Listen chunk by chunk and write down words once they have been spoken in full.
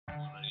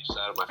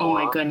side of my Oh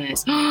my forearm.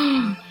 goodness.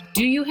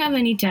 Do you have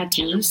any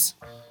tattoos?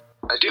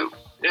 I do,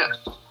 yeah.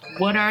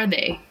 What are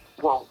they?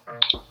 Well,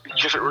 you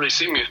haven't really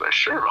seen me with my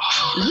shirt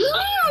off.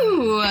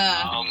 Ooh!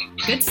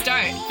 Good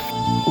start.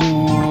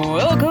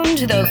 Welcome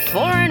to the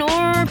Foreign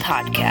Or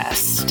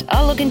Podcast,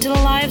 a look into the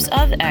lives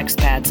of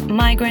expats,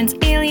 migrants,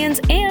 aliens,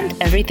 and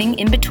everything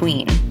in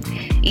between.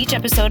 Each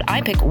episode,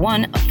 I pick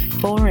one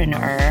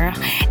foreigner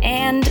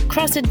and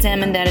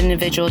cross-examine that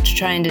individual to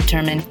try and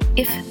determine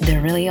if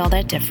they're really all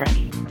that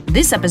different.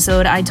 This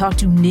episode, I talked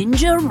to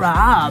Ninja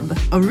Rob,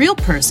 a real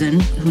person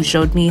who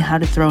showed me how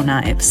to throw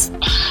knives.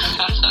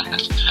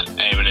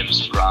 Hey, my name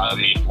is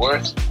Robbie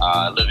Worth.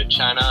 I live in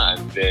China.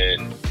 I've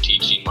been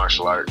teaching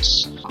martial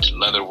arts,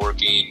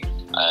 leatherworking,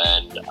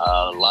 and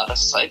a lot of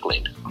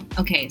cycling.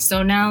 Okay,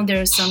 so now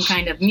there's some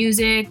kind of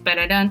music.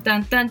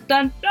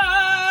 Ba-da-dun-dun-dun-dun-dun.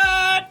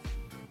 I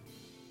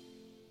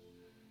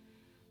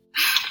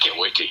can't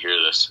wait to hear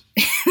this.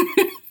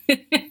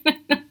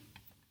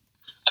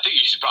 I think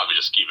you should probably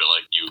just keep it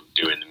like you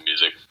do in the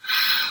music.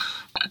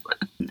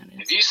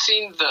 Have you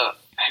seen the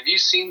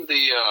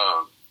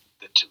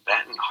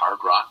Tibetan hard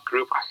rock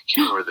group? I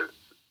can't remember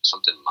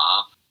something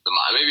Ma. The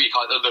Ma, maybe you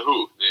call it the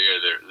Who.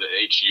 They're the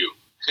HU.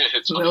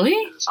 It's funny Really?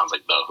 because it sounds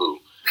like the Who,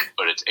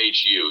 but it's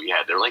HU.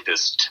 Yeah, they're like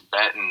this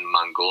Tibetan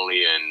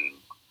Mongolian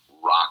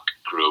rock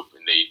group,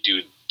 and they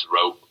do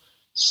throat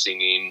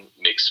singing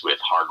mixed with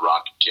hard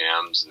rock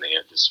jams, and they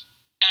have this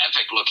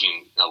epic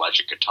looking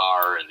electric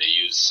guitar, and they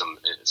use some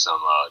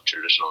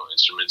traditional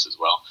instruments as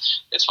well.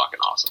 It's fucking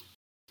awesome.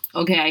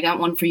 Okay, I got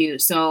one for you.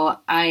 So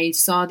I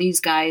saw these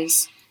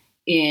guys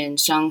in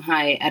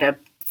Shanghai at a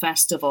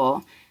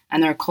festival,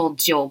 and they're called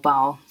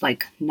Jiubao,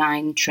 like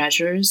 9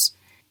 treasures.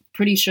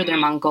 Pretty sure they're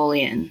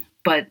Mongolian,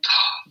 but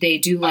they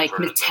do like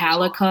heard of them as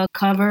well. Metallica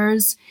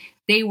covers.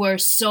 They were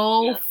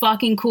so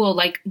fucking cool.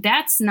 Like,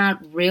 that's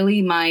not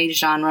really my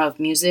genre of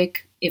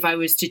music. If I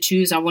was to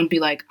choose, I wouldn't be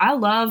like, I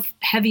love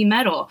heavy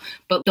metal.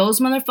 But those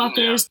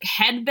motherfuckers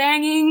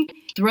headbanging,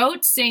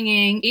 throat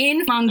singing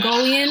in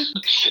Mongolian.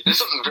 There's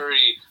something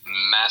very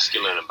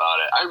masculine about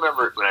it. I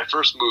remember when I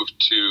first moved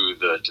to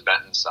the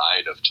Tibetan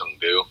side of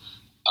Chengdu,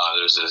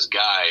 there's this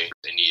guy,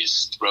 and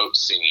he's throat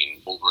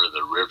singing over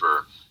the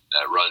river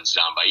that runs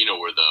down by,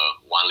 where the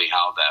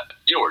Wanlihao,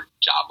 where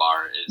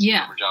Jabar is.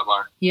 Yeah. Remember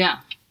Jabar?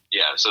 Yeah.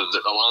 Yeah, so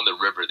along the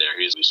river there,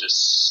 he was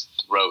just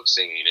throat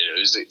singing, and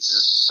it's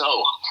just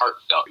so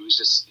heartfelt.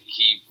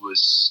 He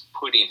was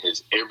putting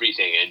his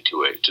everything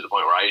into it to the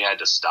point where I had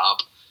to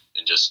stop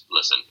and just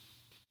listen.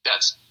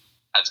 That's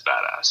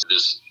badass.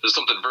 There's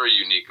something very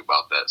unique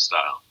about that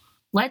style.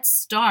 Let's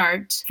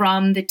start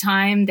from the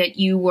time that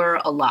you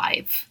were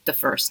alive the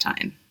first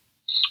time.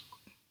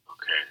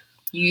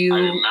 Okay. I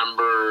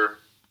remember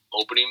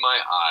opening my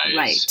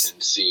eyes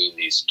and seeing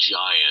these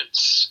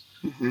giants.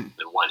 Mm-hmm.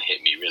 The one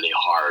hit me really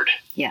hard.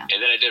 Yeah.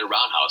 And then I did a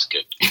roundhouse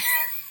kick.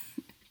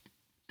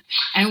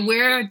 And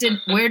where did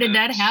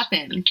that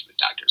happen? The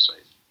doctor's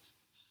face.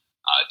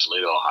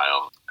 Toledo,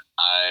 Ohio.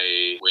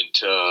 I went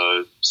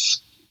to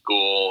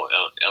school,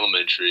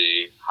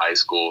 elementary, high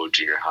school,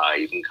 junior high,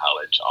 even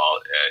college, all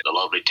at the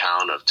lovely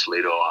town of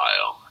Toledo,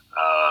 Ohio.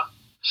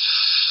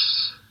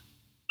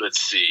 Let's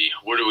see.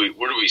 Where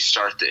do we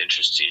start the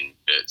interesting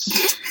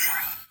bits?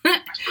 My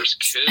first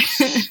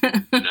kiss?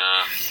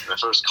 Nah. My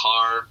first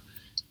car?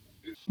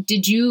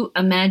 Did you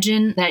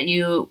imagine that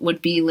you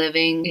would be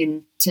living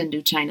in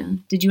Chengdu, China?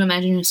 Did you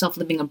imagine yourself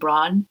living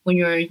abroad when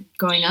you were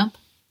growing up?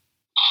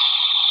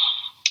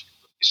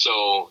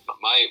 So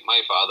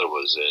my father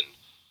was in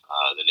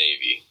the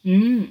Navy,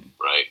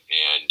 right?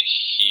 And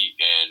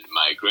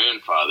my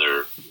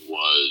grandfather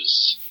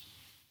was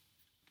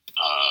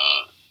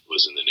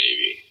in the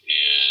Navy,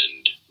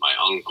 and my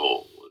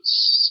uncle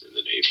was in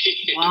the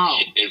Navy. Wow!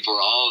 And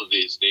for all of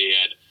these, they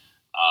had.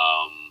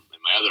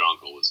 And my other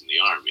uncle was in the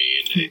Army,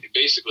 and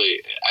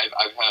basically,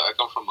 I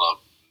come from a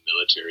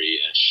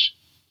military-ish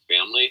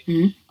family.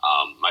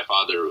 Mm-hmm. My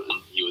father,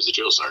 he was a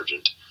drill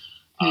sergeant.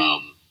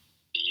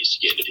 He used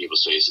to get into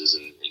people's faces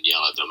and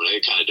yell at them, and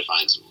it kind of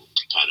defines the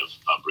kind of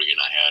upbringing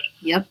I had.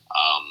 Yep.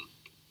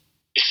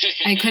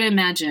 I could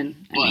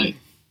imagine.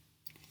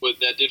 What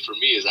that did for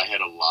me is I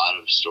had a lot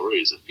of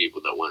stories of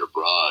people that went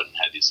abroad and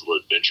had these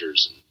little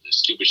adventures and the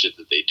stupid shit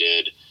that they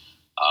did,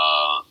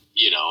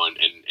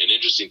 and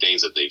interesting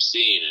things that they've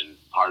seen. And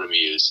part of me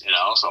is, and I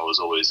also was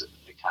always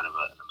kind of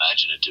an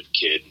imaginative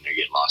kid, and I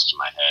get lost in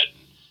my head.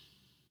 And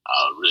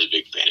really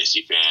big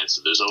fantasy fan,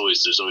 so there's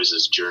always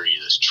this journey,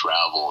 this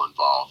travel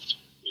involved,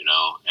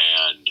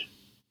 and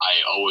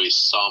I always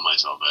saw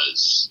myself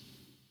as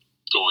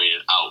going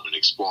out and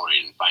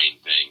exploring and finding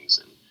things.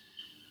 And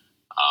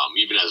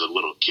even as a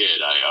little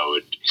kid, I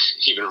would,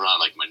 even around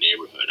like my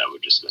neighborhood, I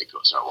would just go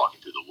start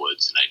walking through the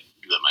woods, and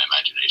I'd let my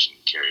imagination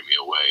carry me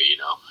away,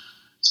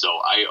 So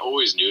I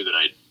always knew that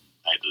I'd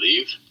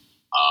leave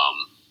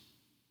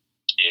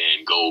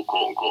and go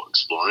quote unquote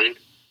exploring.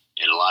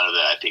 And a lot of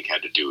that, I think,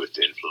 had to do with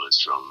the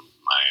influence from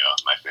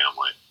my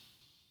family.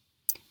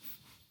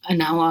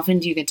 And how often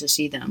do you get to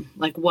see them?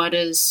 Like, what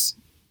is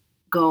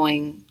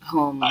going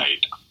home? I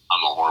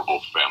I'm a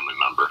horrible family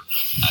member.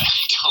 I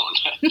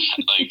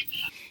don't like.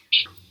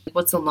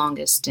 What's the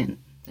longest stint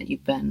that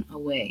you've been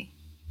away?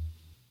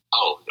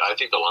 Oh, I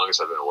think the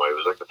longest I've been away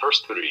was like the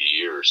first 3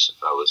 years.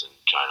 I was in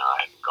China. I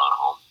hadn't gone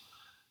home,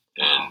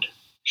 and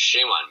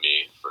shame on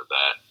me for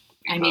that.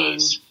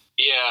 Because,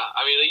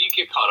 like, you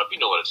get caught up. You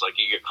know what it's like.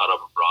 You get caught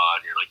up abroad,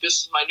 and you're like,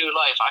 "This is my new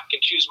life. I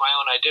can choose my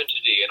own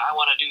identity, and I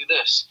want to do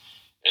this."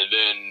 And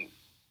then,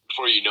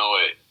 before you know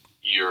it,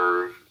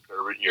 your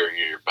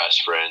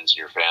best friends,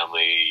 your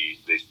family,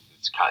 these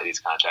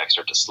contacts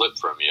start to slip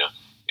from you,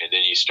 and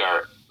then you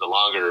start. The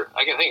longer,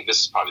 I think this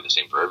is probably the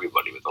same for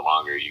everybody, but the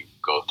longer you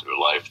go through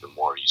life, the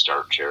more you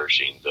start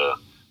cherishing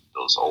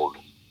those old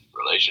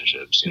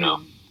relationships, you know,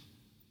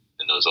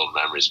 and those old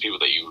memories, people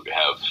that you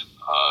have,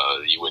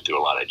 you went through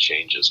a lot of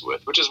changes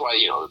with, which is why,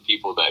 you know, the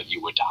people that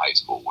you went to high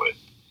school with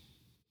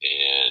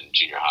and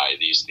junior high,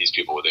 these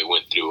people, they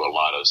went through a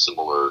lot of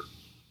similar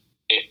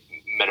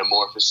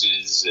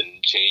metamorphoses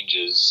and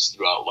changes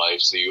throughout life.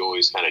 So you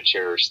always kind of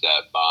cherish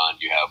that bond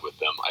you have with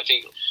them. I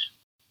think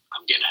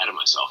I'm getting ahead of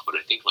myself, but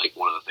I think like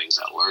one of the things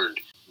I learned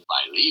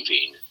by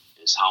leaving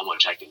is how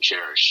much I can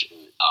cherish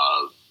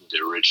the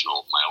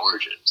original, my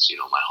origins, you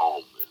know, my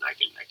home, and I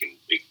can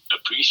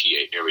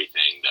appreciate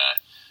everything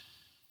that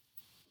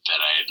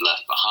I had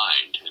left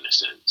behind in a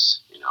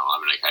sense. You know,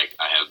 I mean, like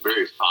I have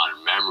very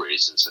fond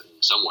memories, and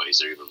in some ways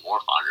they're even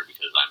more fonder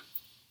because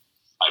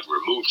I've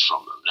removed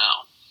from them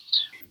now.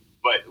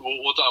 But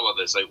we'll talk about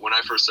this. Like when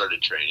I first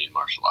started training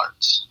martial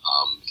arts,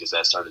 because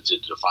that started to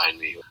define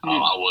me.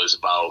 I was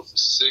about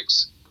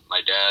 6.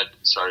 My dad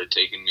started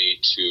taking me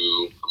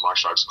to a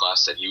martial arts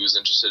class that he was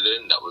interested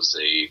in. That was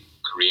a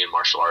Korean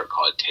martial art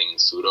called Tang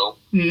Sudo.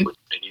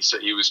 And he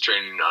said he was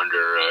training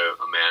under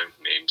a man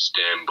named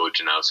Stan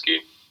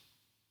Bojanowski,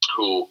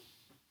 who,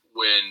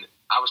 when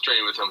I was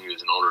training with him, he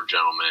was an older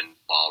gentleman,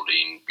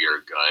 balding, beer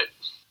gut.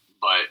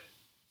 But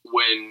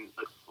when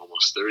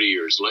almost 30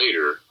 years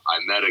later, I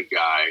met a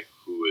guy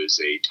who is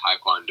a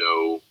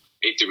Taekwondo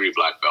 8th degree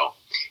black belt.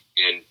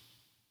 And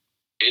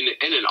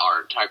in an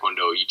art,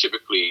 Taekwondo, you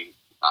typically,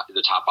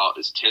 the top out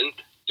is 10th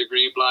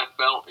degree black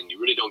belt, and you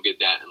really don't get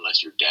that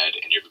unless you're dead,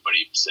 and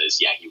everybody says,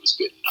 yeah, he was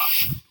good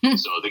enough.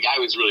 So the guy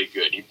was really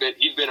good. He'd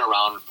been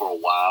around for a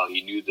while.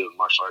 He knew the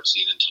martial arts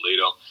scene in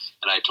Toledo.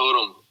 And I told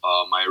him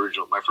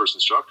my first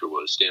instructor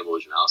was Stan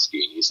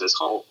Bojanowski, and he says,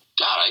 oh,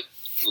 God, I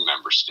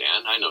remember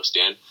Stan. I know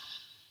Stan.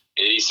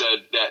 And he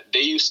said that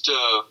they used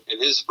to, in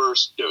his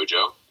first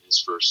dojo, his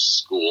first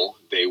school,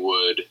 they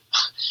would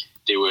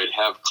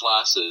have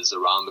classes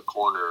around the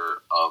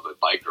corner of a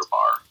biker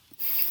bar.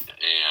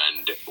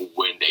 And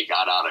when they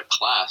got out of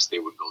class, they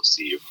would go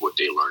see if what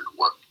they learned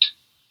worked.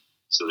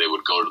 So they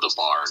would go to the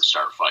bar and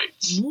start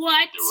fights.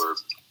 What?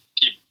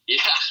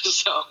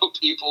 So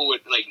people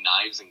with like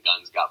knives and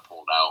guns got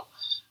pulled out.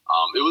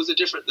 It was the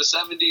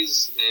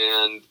 70s,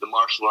 and the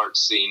martial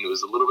arts scene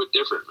was a little bit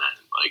different,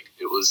 man. Like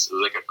it was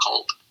like a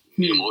cult.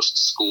 You know, most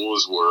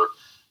schools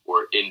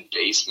were in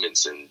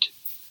basements and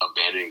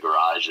abandoned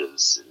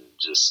garages and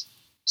just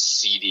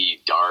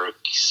seedy, dark,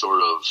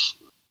 sort of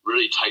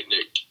really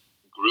tight-knit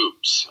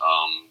groups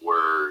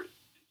where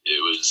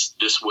it was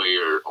this way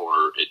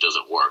or it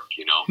doesn't work,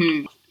 you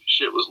know.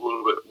 Shit was a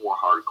little bit more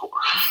hardcore.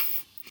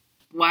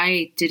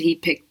 Why did he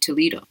pick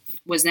Toledo?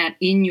 Was that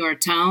in your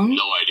town?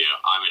 No idea.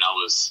 I mean,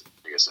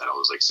 like I said, I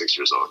was like 6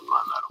 years old when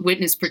I met him.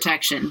 Witness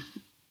protection.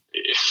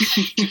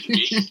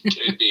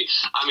 Could be.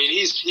 I mean,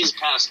 he's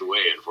passed away,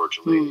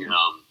 unfortunately.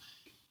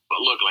 But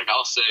look, like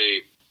I'll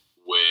say,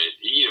 when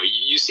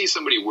you see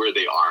somebody where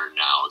they are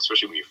now,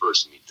 especially when you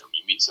first meet them,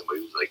 you meet somebody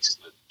who's like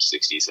a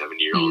 60,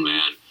 70-year-old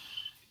man.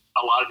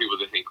 A lot of people,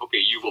 they think, okay,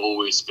 you've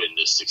always been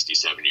this 60,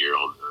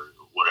 70-year-old or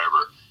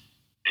whatever.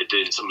 And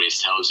then somebody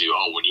tells you,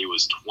 oh, when he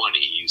was 20,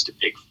 he used to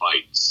pick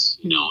fights,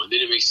 you know, and then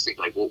it makes you think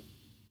like, well,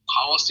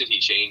 how else did he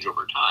change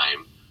over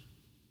time?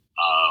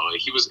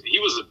 He was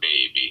a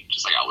baby,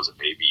 just like I was a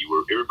baby.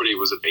 Everybody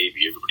was a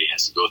baby. Everybody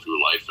has to go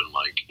through life and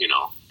like, you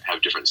know,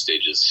 have different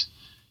stages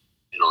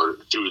in order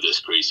through this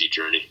crazy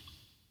journey.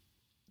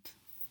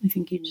 I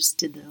think you just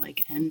did the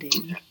like ending.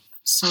 Yeah.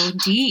 So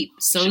deep,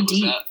 so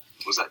deep.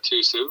 Was that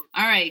too soon?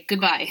 All right,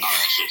 goodbye. Oh,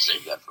 I should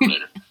save that for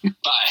later.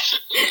 Bye.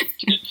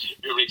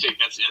 Everybody think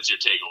that's your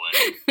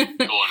takeaway.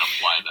 Go and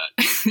apply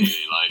that to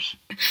daily life.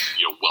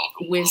 You're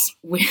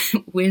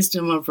welcome.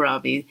 Wisdom of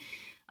Robbie.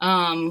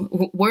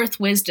 Worth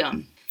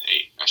wisdom.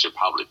 Hey, I should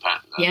probably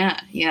patent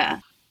that. Yeah.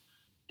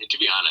 And to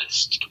be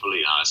honest,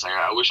 completely honest,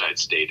 I wish I had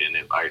stayed in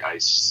it. I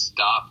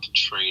stopped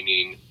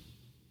training a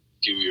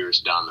few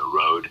years down the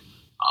road.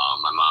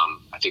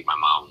 I think my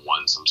mom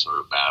won some sort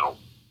of battle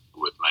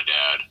with my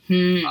dad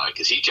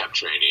because he kept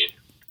training,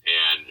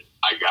 and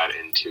I got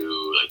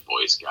into like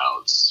Boy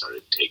Scouts,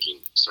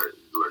 started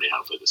learning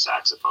how to play the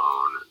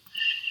saxophone.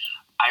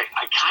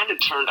 I kind of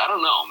turned, I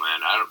don't know,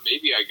 man.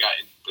 Maybe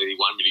they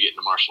wanted me to get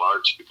into martial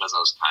arts because I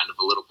was kind of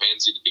a little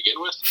pansy to begin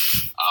with.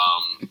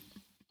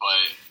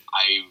 But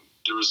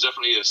there was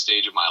definitely a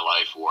stage of my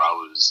life where I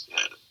was,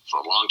 for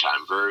a long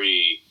time,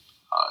 very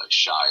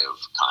shy of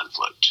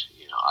conflict.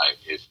 You know,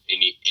 if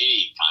any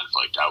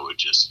conflict, I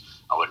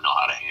I wouldn't know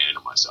how to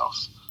handle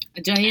myself.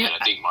 And I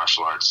think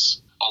martial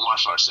arts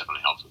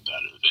definitely helped with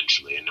that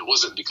eventually. And it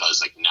wasn't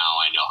because like now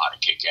I know how to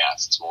kick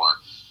ass. It's more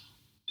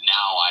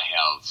now I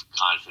have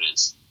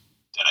confidence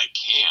that I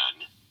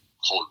can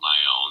hold my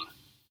own,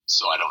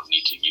 so I don't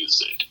need to use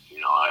it.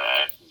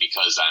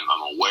 Because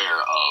I'm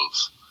aware of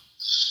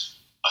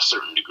a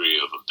certain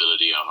degree of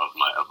ability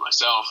of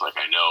myself. Like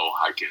I know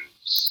I can.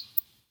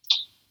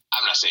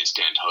 I'm not saying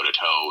stand toe to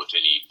toe with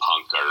any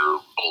punk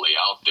or bully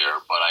out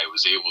there, but I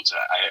was able to.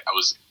 I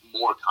was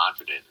more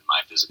confident in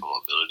my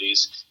physical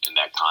abilities, and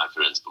that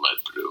confidence bled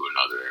through in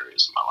other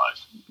areas of my life.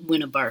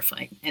 Win a bar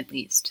fight, at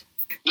least.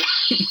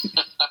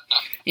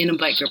 In a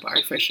biker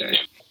bar, for sure.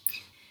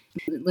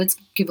 Let's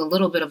give a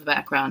little bit of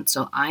background.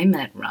 So I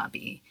met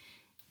Robbie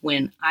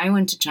when I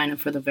went to China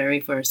for the very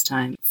first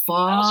time.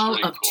 Fall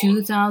of cool.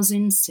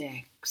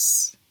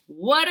 2006.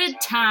 What a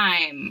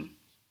time.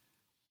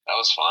 That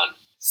was fun.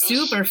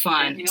 Super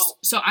fun.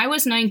 So I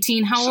was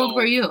 19. How old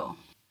were you?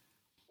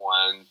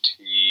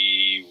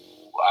 20.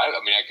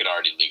 I mean, I could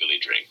already legally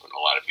drink when a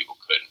lot of people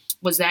couldn't.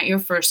 Was that your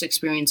first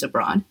experience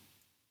abroad?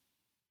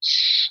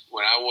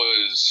 When I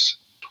was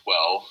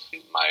 12,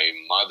 my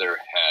mother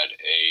had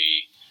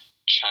a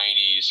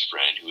Chinese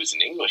friend who was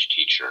an English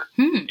teacher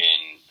in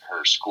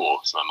her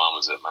school. So my mom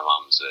was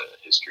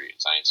a history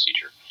and science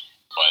teacher,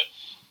 but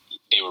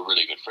they were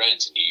really good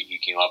friends. And he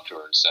came up to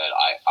her and said,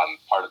 "I'm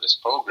part of this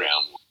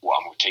program. Well,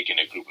 I'm taking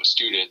a group of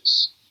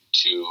students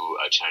to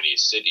a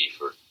Chinese city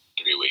for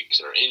 3 weeks,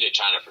 or into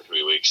China for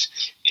 3 weeks."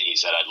 And he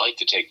said, "I'd like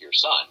to take your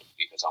son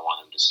because I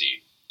want him to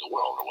see the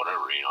world or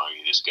whatever.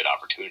 It's a good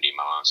opportunity."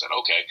 My mom said,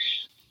 "Okay."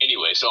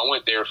 Anyway, so I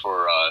went there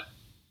for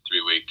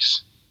 3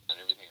 weeks, and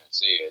everything I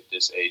see at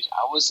this age,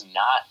 I was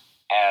not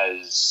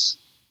as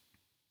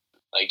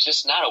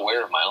just not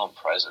aware of my own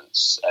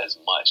presence as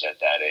much at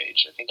that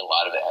age. I think a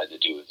lot of it had to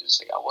do with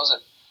just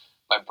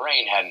my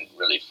brain hadn't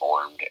really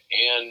formed,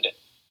 and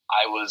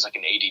I was like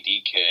an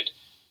ADD kid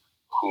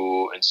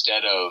who,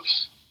 instead of,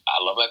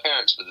 I love my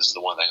parents, but this is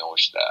the one thing I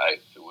wish that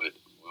they would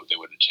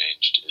have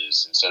changed,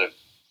 is instead of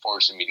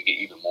forcing me to get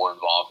even more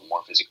involved and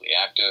more physically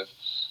active,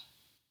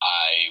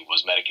 I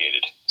was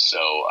medicated. So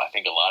I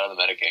think a lot of the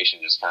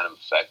medication just kind of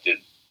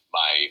affected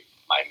my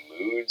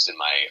moods and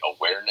my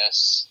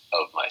awareness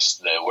of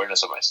the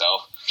awareness of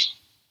myself,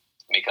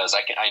 because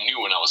I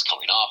knew when I was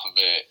coming off of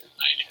it, and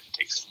I had to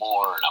take some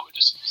more, and I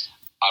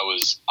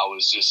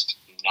was just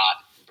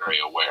not very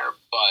aware.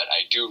 But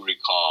I do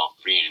recall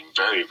being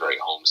very, very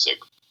homesick.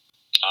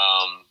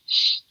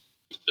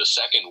 The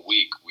second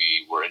week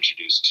we were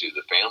introduced to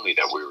the family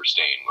that we were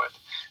staying with.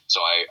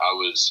 So I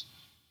was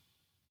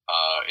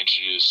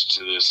introduced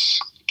to this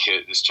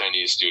this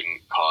Chinese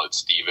student called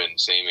Steven,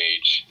 same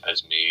age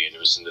as me, and it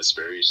was in this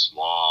very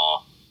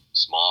small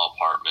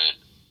apartment.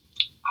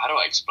 How do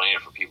I explain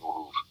it for people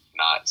who've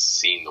not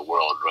seen the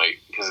world, right?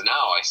 Because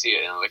now I see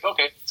it and I'm like,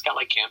 okay, it's kind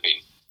of like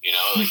camping,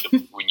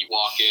 when you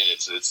walk in,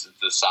 it's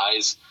the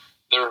size.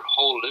 Their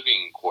whole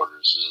living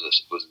quarters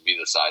was be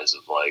the size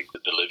of like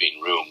the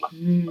living room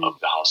of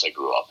the house I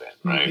grew up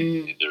in, right?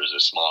 Mm-hmm. There was a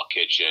small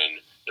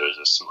kitchen. There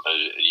was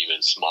an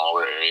even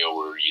smaller area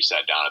where you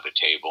sat down at the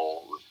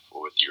table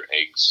with your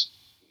eggs,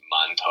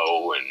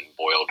 mantou, and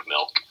boiled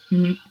milk.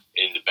 Mm-hmm.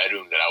 In the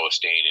bedroom that I was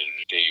staying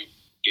in, they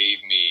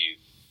gave me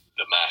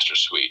the master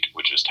suite,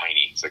 which was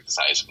tiny. It's like the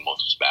size of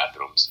most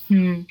bathrooms.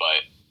 Mm-hmm.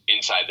 But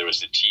inside there was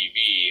the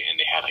TV, and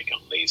they had like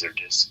a laser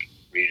disc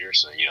reader,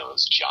 so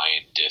those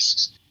giant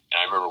discs. And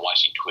I remember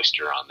watching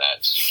Twister on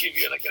that, to give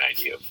you like an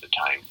idea of the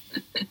time.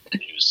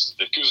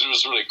 It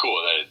was really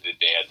cool that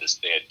they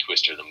had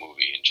Twister the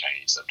movie in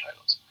Chinese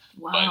subtitles.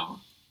 Wow. But,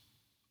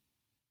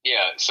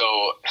 yeah, so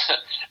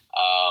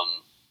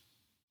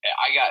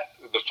I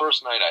got the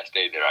first night I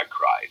stayed there, I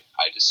cried.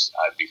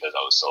 Because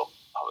I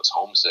was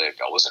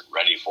homesick. I wasn't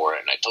ready for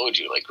it, and I told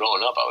you, like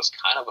growing up, I was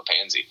kind of a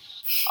pansy.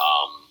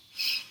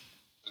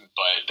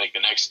 But like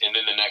the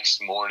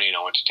next morning,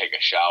 I went to take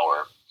a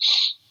shower.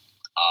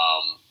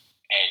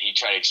 And he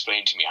tried to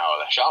explain to me how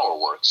the shower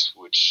works,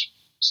 which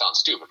sounds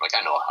stupid. Like,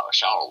 I know how a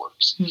shower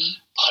works. Mm-hmm.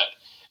 But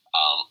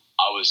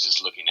I was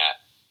just looking at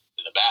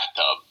the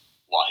bathtub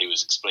while he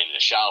was explaining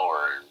the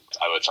shower, and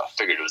I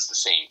figured it was the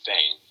same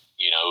thing.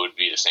 It would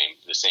be the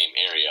same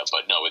area.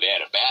 But no, they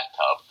had a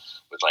bathtub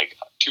with like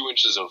 2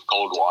 inches of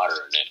cold water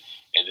in it,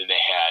 and then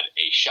they had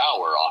a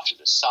shower off to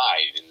the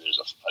side, and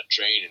there's a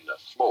drain in the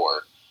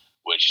floor,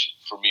 which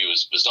for me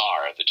was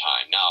bizarre at the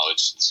time. Now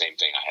it's the same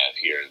thing I have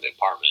here in the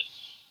apartment.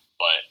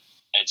 But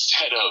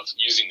instead of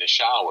using the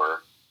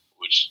shower,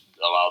 which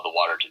allowed the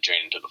water to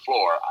drain into the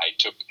floor, I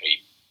took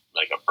a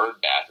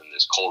bird bath in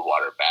this cold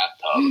water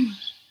bathtub.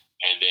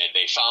 And then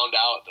they found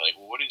out, like,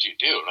 well, what did you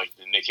do?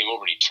 And they came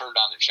over and he turned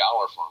on the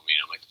shower for me.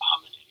 And I'm like,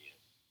 I'm an idiot.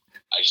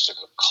 I just took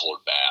a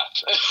cold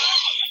bath.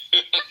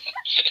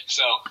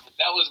 So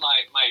that was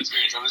my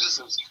experience. I was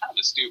kind of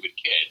a stupid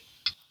kid.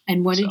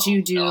 And what did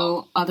you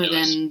do other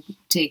than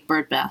take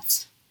bird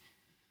baths?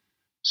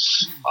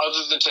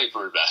 Other than take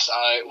bird baths,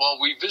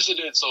 we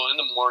visited. So in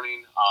the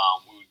morning,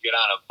 we would get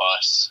on a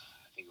bus.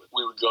 I think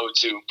we would go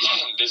to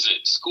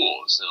visit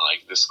schools, and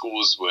like the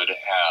schools would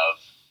have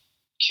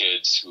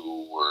kids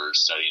who were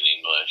studying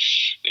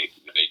English.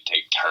 They'd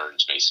take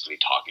turns basically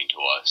talking to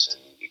us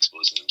and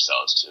exposing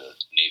themselves to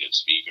native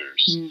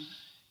speakers.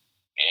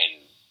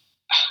 And,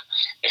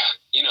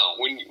 you know,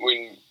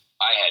 when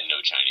I had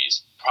no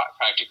Chinese,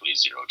 practically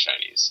zero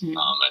Chinese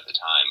at the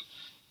time.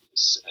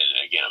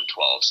 And again, I'm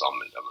 12, so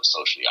I'm a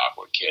socially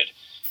awkward kid.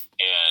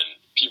 And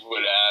people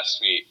would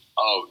ask me,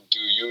 "Oh, do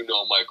you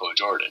know Michael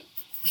Jordan?"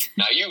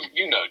 Now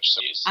you know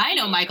Chinese. I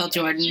know Michael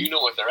Jordan. You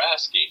know what they're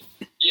asking.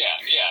 Yeah.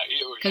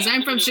 Because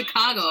I'm from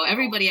Chicago.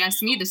 Everybody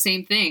asks me the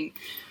same thing.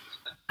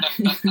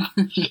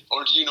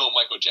 Or do you know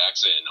Michael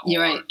Jackson? Or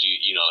You're right. do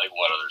you know, like,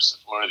 what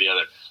are the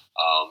other,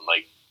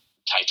 like,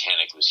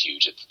 Titanic was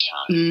huge at the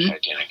time.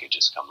 Titanic had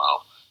just come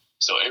out.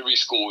 So every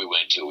school we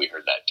went to, we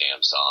heard that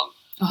damn song.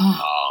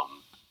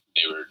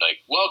 They were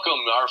like,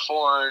 "Welcome our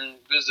foreign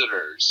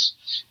visitors."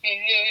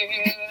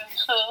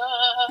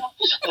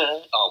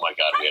 Oh my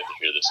God, we have to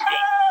hear this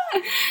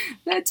again.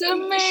 That's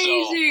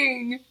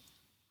amazing.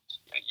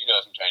 So, you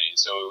know some Chinese.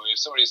 So if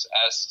somebody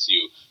asks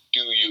you, "Do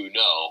you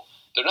know?"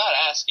 they're not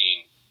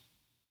asking,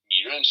 "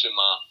你认识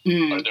吗?"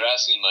 or they're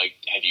asking, like,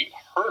 "Have you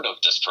heard of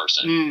this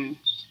person?"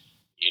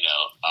 You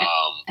know.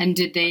 And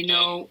did they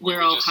know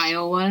where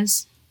Ohio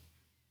was?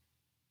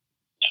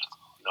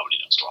 Nobody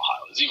knows where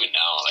Ohio is. Even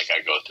now, like, I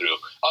go through,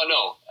 oh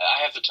no, I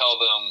have to tell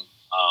them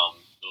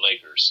the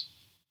Lakers.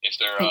 If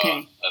they're a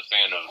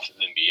fan of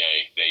the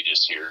NBA, they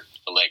just hear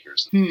the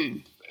Lakers.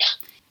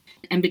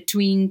 And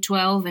between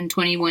 12 and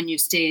 21, you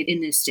stayed in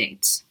the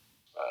States?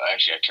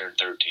 Actually, I turned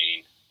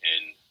 13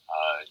 in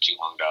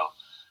Qinhuangdao.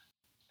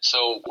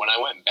 So when I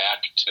went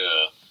back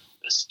to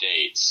the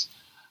States,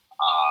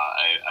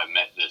 I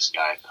met this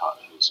guy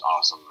who's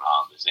awesome.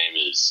 His name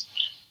is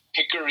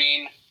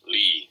Pickering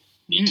Lee.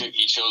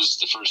 He chose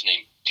the first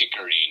name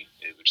Pickering,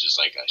 which is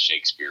like a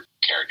Shakespeare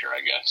character,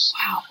 I guess.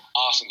 Wow.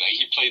 Awesome guy.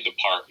 He played the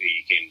part when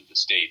he came to the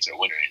States in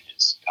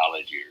his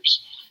college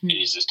years. And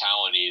he's this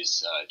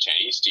Taiwanese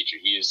Chinese teacher.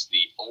 He is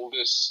the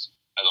oldest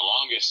and the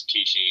longest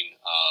teaching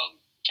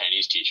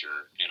Chinese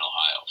teacher in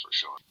Ohio, for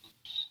sure.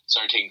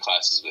 Started taking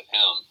classes with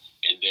him.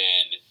 And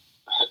then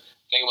the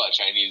thing about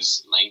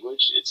Chinese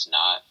language, it's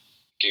not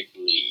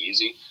particularly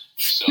easy.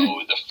 So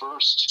the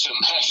first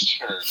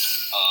semester of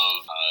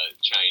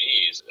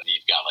Chinese,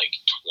 you've got like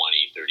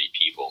 20, 30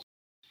 people.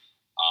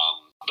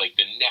 Like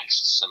the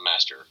next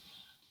semester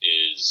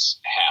is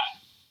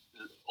half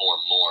or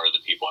more of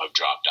the people have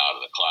dropped out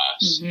of the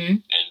class.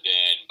 And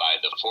then by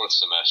the fourth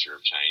semester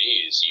of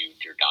Chinese,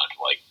 you're down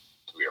to like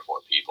 3 or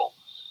 4 people.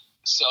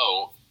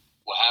 So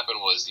what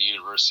happened was the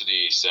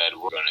university said,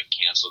 "We're going to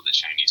cancel the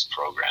Chinese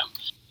program."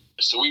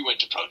 So we went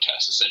to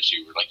protest.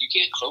 Essentially, we're like, "You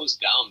can't close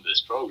down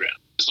this program.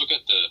 Just look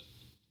at the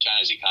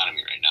China's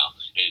economy right now.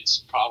 It's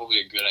probably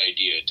a good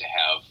idea to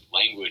have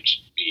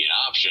language be an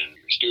option for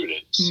your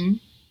students."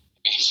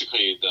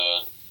 Basically,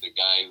 the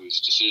guy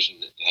whose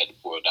decision had to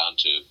boil down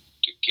to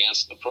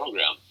cancel the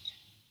program,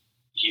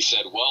 he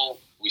said, "Well,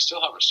 we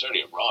still have a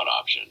study abroad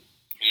option."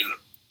 And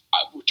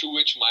to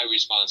which my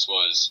response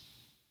was,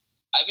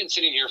 "I've been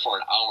sitting here for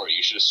an hour.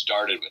 You should have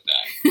started with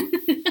that."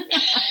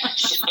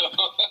 So,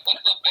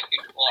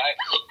 why?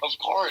 Of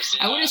course.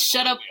 Yeah, I would have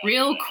shut up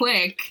real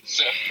quick.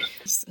 So,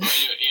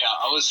 yeah,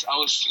 I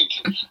was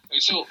thinking.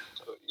 So,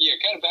 yeah,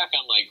 kind of back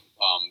on like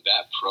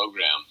that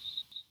program,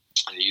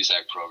 the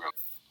USAC program.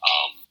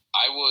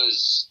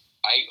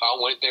 I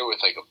went there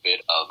with like a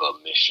bit of a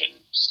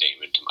mission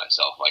statement to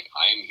myself. Like,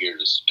 I'm here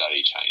to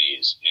study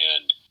Chinese,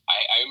 and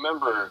I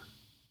remember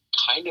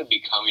kind of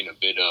becoming a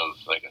bit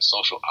of like a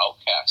social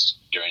outcast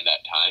during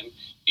that time,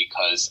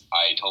 because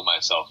I told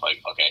myself,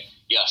 like, okay,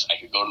 yes, I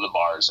could go to the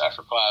bars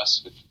after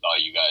class with all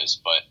you guys,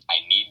 but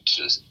I need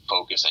to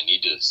focus. I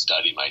need to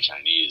study my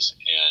Chinese,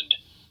 and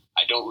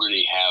I don't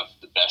really have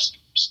the best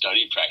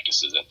study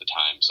practices at the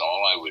time. So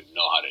all I would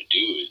know how to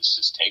do is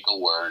just take a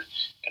word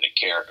and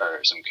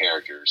or some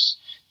characters,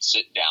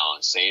 sit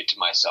down, say it to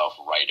myself,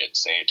 write it,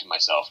 say it to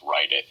myself,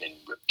 write it,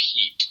 and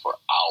repeat for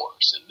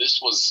hours. And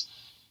this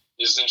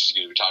is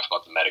interesting. We talked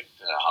about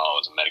how I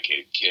was a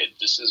medicated kid.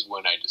 This is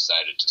when I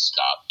decided to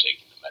stop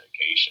taking the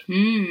medication.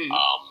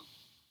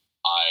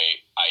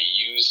 I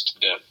used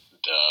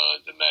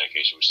the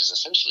medication, which is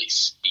essentially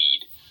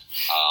speed,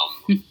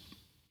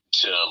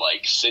 to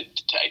like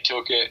I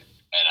took it,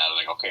 and I was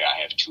like, okay,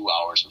 I have 2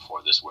 hours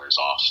before this wears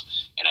off,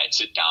 and I'd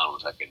sit down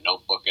with like a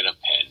notebook and a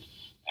pen,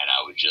 and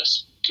I would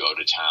just go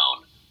to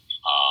town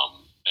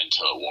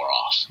until it wore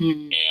off.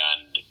 And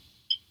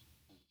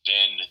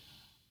then,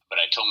 but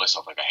I told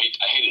myself, like, I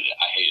hated it.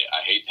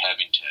 I hate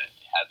having to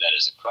have that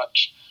as a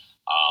crutch.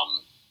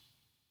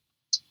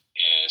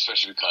 And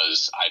especially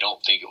because I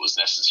don't think it was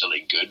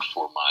necessarily good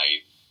for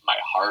my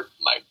heart,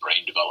 my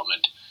brain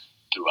development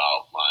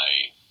throughout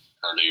my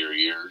earlier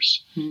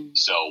years.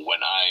 So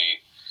when I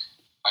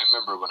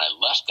remember when I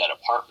left that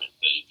apartment,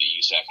 the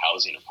USAC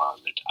housing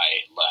apartment,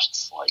 I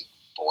left like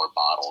 4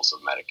 bottles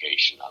of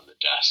medication on the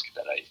desk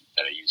that I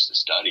used to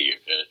study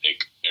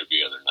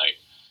every other night.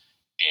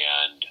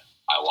 And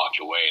I walked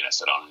away and I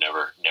said, "Oh,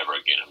 never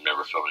again. I'm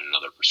never filling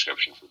another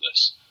prescription for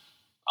this."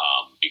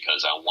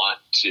 Because I want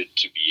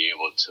to be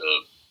able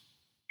to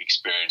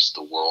experience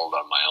the world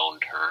on my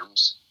own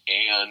terms,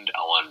 and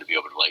I wanted to be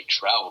able to like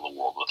travel the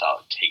world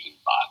without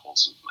taking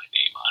bottles with my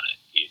name on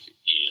it,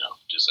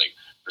 just like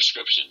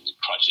prescriptions,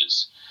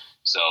 crutches.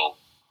 So,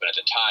 but at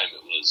the time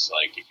it was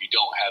like, if you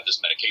don't have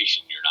this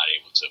medication, you're not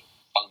able to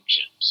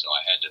function. So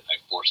I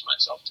forced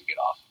myself to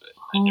get off of it.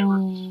 I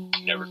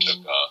never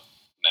took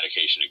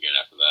medication again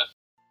after that.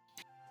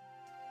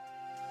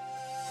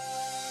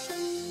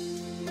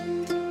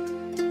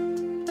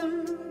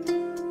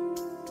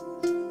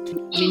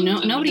 I mean,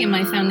 nobody in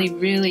my family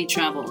really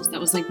travels.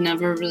 That was like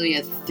never really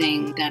a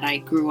thing that I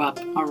grew up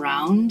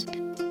around.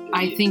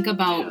 I think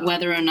about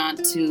whether or not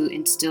to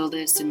instill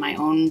this in my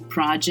own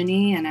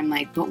progeny, and I'm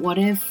like, but what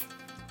if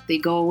they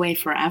go away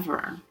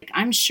forever? Like,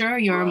 I'm sure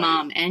your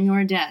mom and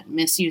your dad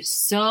miss you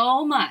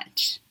so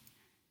much.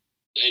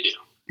 They do.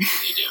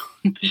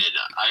 And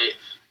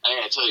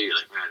I tell you,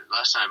 like, man,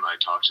 last time I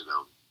talked to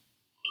them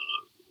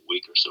a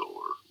week or so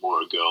or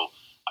more ago,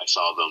 I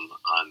saw them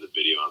on the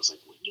video. I was like,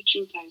 when did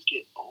you guys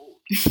get old?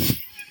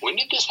 When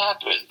did this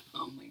happen?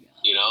 Oh my God.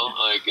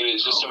 Like,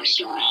 it just starts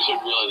to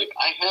realize, like,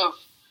 I have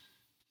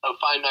a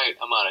finite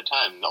amount of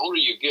time. The older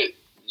you get,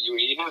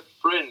 you have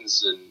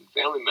friends and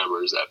family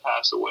members that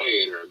pass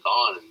away and are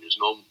gone, and there's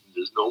no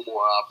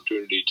more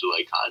opportunity to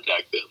like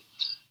contact them,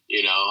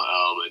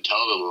 and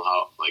tell them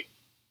how, like,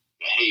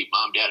 hey,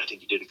 mom, dad, I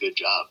think you did a good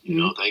job.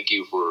 Thank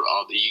you for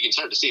all the. You can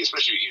start to see,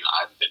 especially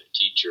I've been a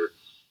teacher,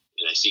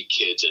 and I see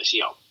kids, and I see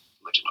how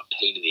much of a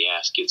pain in the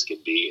ass kids can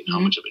be, and how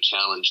much of a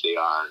challenge they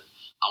are, and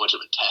how much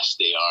of a test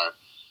they are,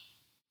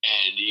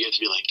 and you have to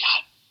be like,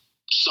 God,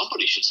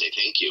 somebody should say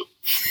thank you.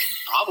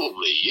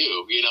 Probably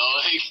you,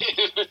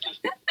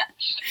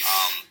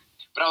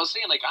 but I was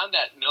saying, like, on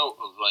that note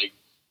of, like,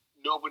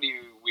 nobody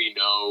we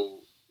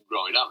know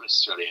growing up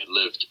necessarily had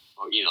lived,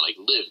 or,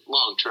 lived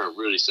long-term,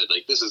 really said,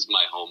 like, this is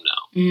my home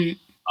now. Mm-hmm.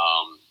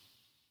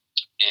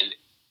 And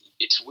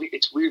it's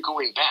weird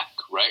going back,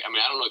 right? I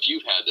mean, I don't know if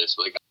you've had this,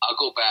 but, like, I'll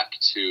go back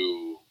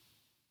to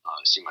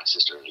see my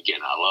sister, and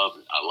again, I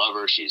love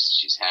her.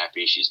 She's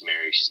happy. She's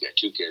married. She's got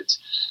 2 kids,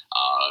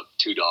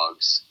 2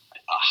 dogs,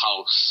 a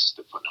house.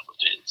 They're putting up a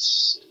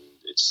fence,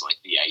 and it's like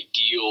the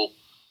ideal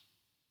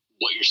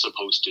what you're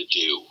supposed to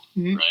do,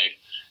 right?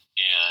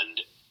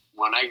 And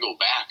when I go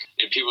back,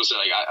 and people say,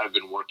 like, I've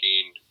been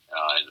working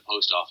in the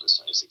post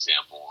office as an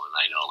example, and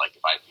I know, like,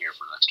 if I'm here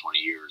for the next 20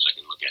 years, I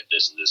can look at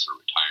this and this for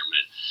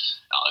retirement.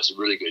 It's a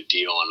really good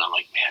deal, and I'm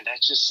like, man, that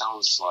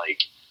sounds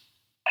like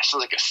a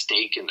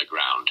stake in the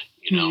ground,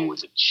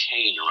 with a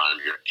chain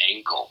around your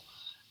ankle.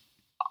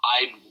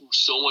 I'd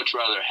so much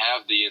rather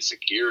have the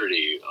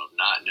insecurity of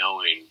not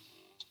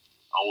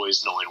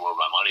always knowing where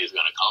my money is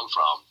going to come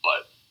from,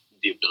 but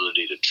the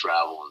ability to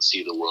travel and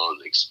see the world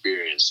and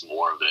experience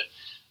more of it.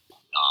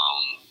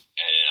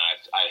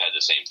 And I had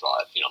the same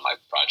thought, my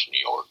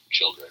progeny or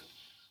children.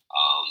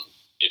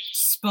 If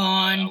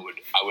spawn,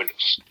 I would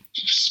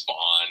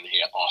spawn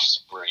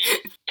offspring,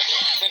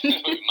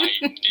 my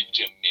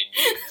ninja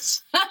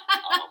minions.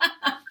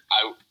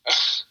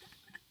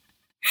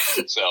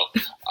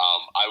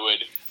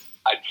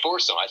 I'd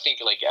force them. I think,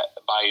 like,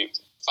 by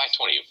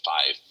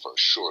 25, for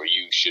sure,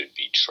 you should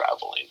be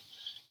traveling.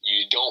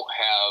 You don't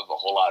have a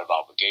whole lot of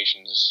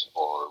obligations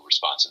or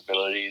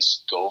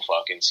responsibilities. Go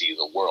fucking see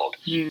the world.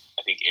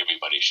 I think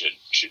everybody should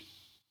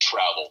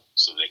travel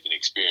so they can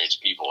experience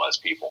people as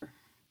people.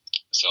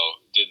 So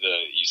did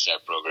the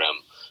USAP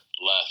program,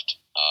 left,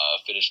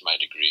 finished my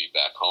degree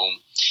back home,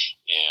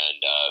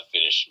 and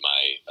finished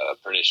my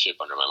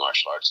apprenticeship under my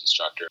martial arts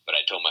instructor. But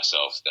I told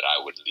myself that I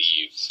would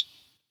leave.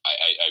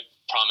 I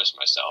promised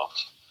myself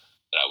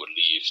that I would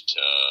leave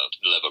to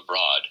live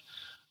abroad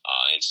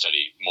and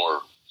study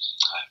more.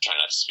 I'm trying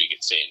not to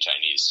say in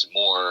Chinese, to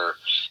more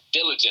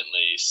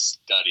diligently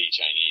study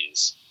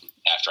Chinese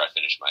after I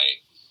finish my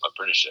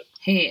apprenticeship.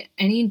 Hey,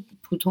 any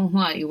普通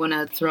话 you want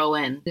to throw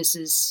in? This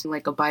is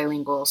like a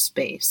bilingual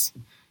space,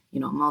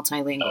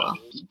 multilingual.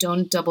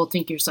 Don't double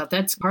think yourself.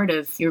 That's part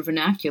of your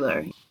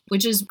vernacular,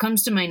 which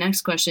comes to my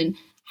next question.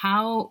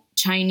 How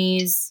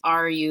Chinese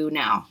are you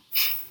now?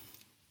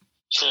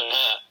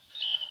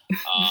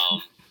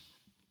 How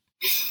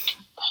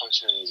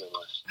Chinese am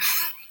I?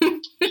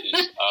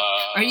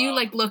 Are you,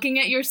 like, looking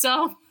at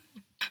yourself?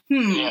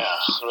 Yeah.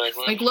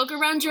 Like, look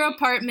around your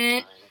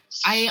apartment.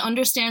 I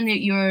understand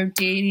that you're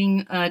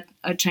dating a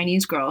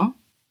Chinese girl.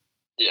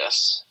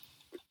 Yes.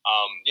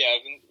 Yeah,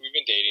 we've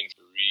been dating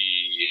 3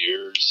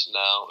 years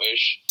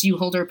now-ish. Do you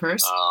hold her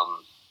purse?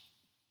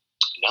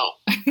 No.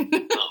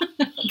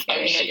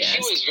 Okay, she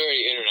was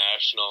very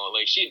international.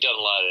 Like, she had done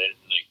a lot of,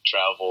 like,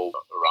 travel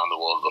around the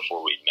world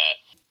before we met.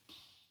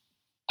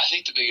 I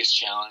think the biggest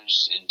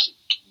challenge, and to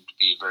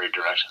be very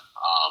direct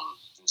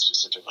and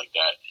specific like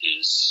that,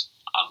 is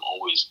I'm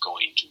always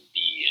going to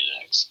be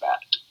an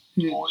expat.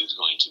 I'm always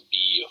going to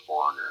be a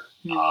foreigner.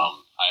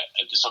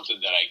 It's something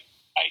that I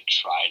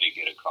try to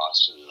get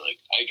across to, like,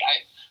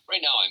 right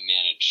now I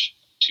manage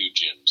 2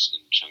 gyms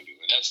in Chengdu,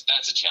 and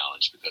that's a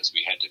challenge because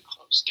we had to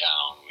close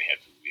down. We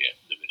had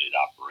limited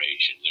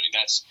operations. I mean,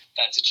 that's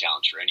a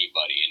challenge for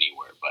anybody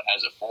anywhere. But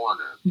as a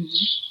foreigner,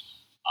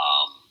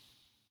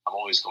 I'm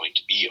always going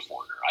to be a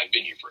foreigner. I've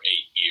been here for 8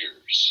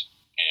 years,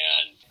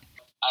 and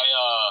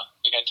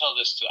I tell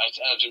this. I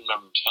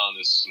remember telling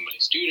this to my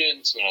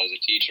students when I was a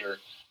teacher,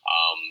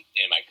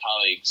 and my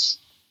colleagues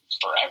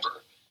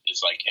forever.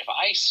 It's like, if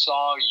I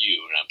saw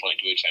you, and I'm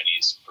pointing to a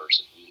Chinese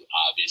person who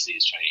obviously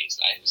is Chinese,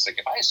 it's like,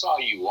 if I saw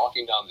you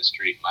walking down the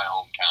street in my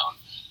hometown,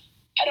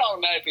 I'd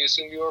automatically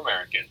assume you were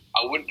American.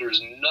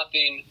 There's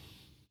nothing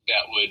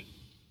that would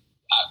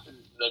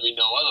let me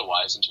know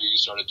otherwise until you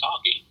started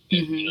talking.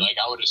 Mm-hmm. Like,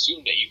 I would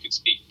assume that you could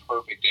speak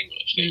perfect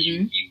English, that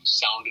you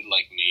sounded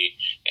like me,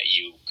 that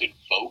you could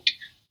vote,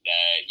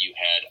 that you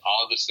had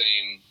all the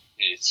same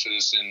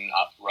citizen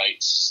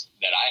rights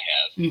that I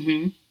have.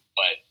 Mm-hmm.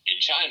 But in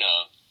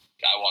China,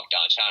 I walk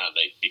down China,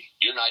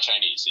 you're not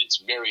Chinese. It's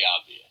very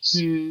obvious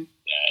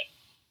that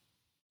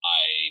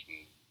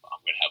I'm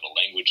going to have a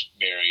language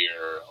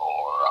barrier,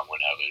 or I'm going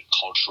to have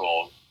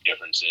cultural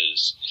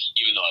differences.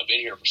 Even though I've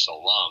been here for so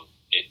long,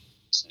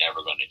 it's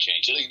never going to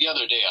change. Like the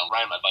other day, I'm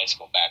riding my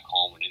bicycle back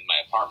home, and in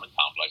my apartment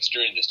complex,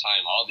 during this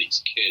time, all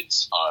these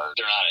kids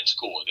they're not at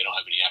school. They don't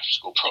have any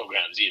after-school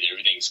programs either.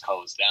 Everything's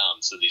closed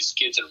down. So these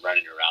kids are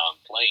running around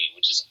playing,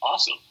 which is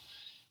awesome.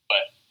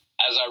 But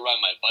as I ride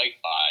my bike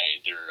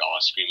by, they're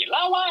all screaming,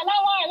 "La wai, la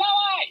wai, la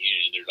wai!"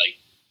 They're like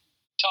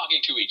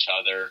talking to each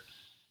other.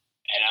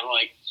 And I'm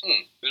like,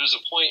 there's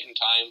a point in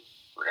time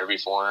for every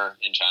foreigner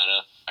in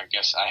China. I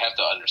guess I have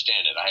to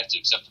understand it. I have to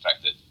accept the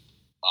fact that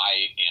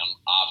I am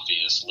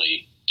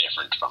obviously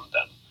different from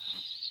them.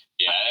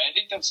 Yeah, I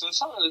think that's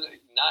something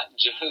not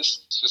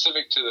just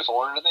specific to the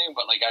foreigner thing,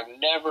 but like, I've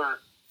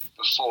never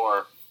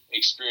before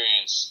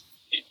experienced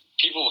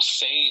people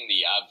saying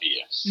the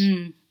obvious.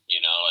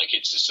 Like,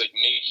 it's just like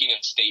making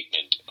a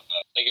statement.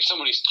 Like, if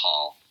somebody's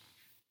tall,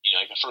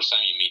 like the first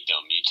time you meet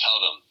them, you tell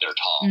them they're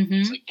tall.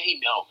 Mm-hmm. It's like,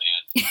 they know,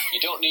 man. You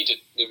don't need to.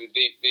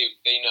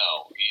 They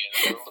know.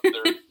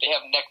 They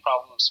have neck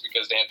problems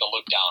because they have to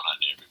look down on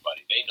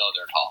everybody. They know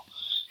they're tall.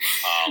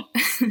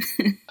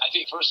 I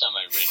think the first time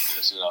I ran into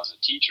this was when I was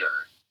a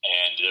teacher,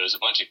 and there was a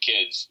bunch of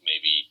kids,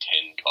 maybe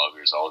 10, 12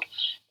 years old,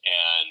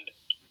 and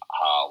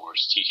we're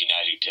teaching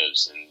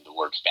adjectives, and the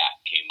word fat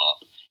came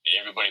up, and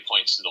everybody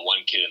points to the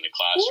one kid in the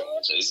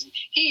classroom and says,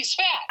 "He's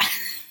fat."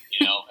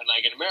 And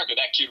like in America,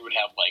 that kid would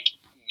have like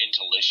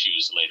mental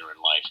issues later in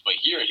life, but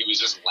here he was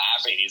just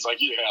laughing. He's like,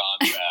 "Yeah,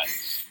 I'm fat."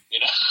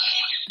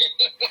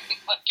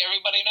 Like,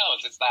 everybody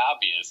knows, it's the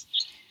obvious.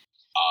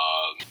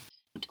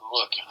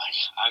 Look,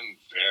 I'm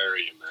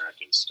very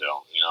American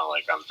still.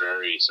 Like, I'm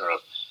very sort of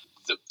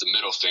the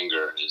middle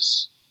finger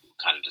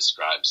kind of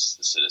describes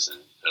the citizen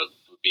of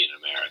being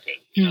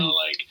American.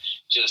 Like,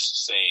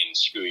 just saying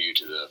screw you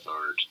to the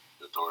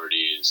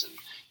authorities, and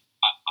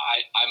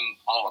I'm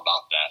all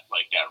about that,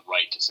 like that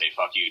right to say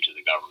fuck you to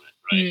the government,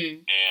 right?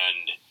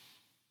 And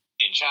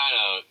in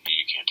China,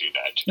 you can't do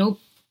that. Nope.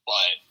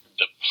 But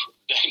but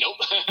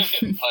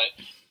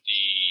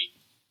the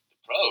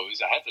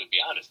pros, I have to be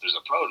honest, there's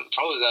a pro. The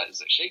pro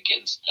is that shit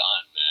getting's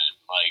done, man.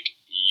 Like,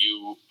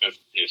 if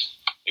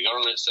the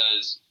government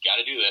says got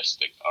to do this,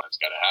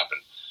 it's got to happen.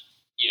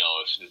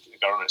 If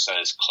the government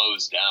says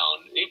close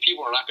down,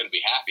 people are not going to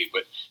be happy,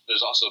 but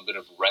there's also a bit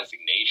of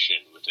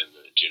resignation within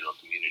the general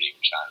community in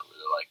China where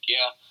they're like,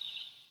 yeah,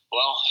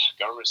 well,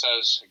 government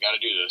says I got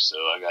to do this, so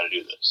I got to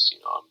do this.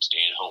 I'm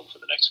staying home for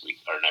the next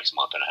week or next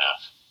month and a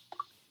half.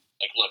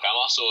 Like, look, I'm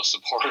also a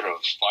supporter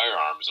of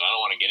firearms, and I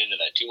don't want to get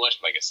into that too much,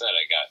 but like I said,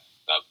 I got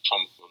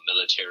from a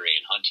military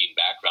and hunting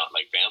background,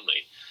 like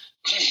family.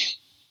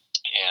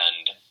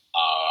 And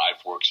I've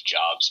worked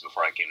jobs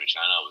before I came to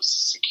China. I was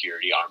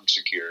security, armed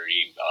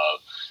security.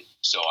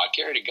 So I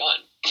carried a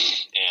gun,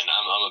 and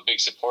I'm a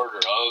big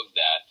supporter of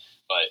that.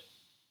 But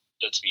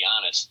let's be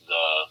honest,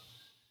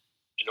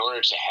 in order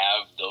to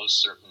have those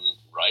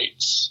certain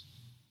rights,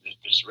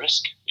 there's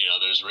risk.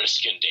 There's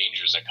risk and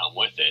dangers that come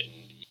with it.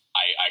 And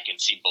I can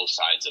see both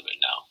sides of it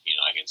now.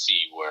 I can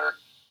see where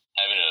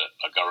having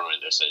a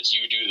government that says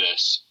you do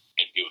this,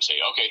 and people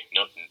say, okay,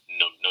 no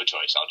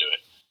choice, I'll do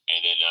it.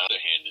 And then on the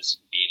other hand is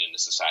being in a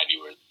society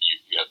where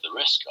you have the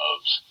risk of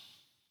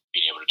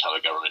being able to tell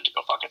the government to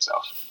go fuck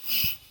itself.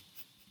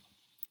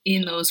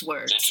 In those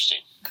words. It's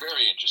interesting.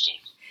 Very interesting.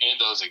 In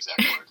those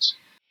exact words.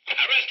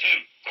 Arrest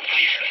him!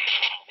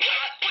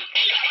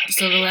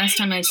 So the last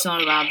time I saw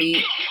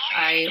Robbie,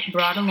 I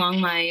brought along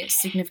my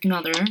significant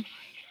other,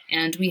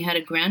 and we had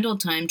a grand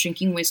old time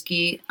drinking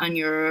whiskey on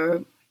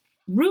your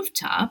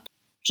rooftop,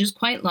 which is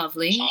quite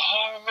lovely. Oh,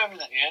 I remember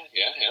that.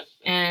 Yeah.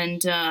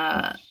 And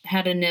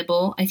had a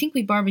nibble. I think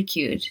we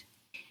barbecued.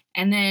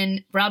 And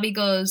then Robbie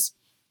goes,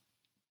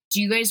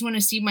 "Do you guys want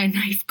to see my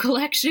knife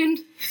collection?"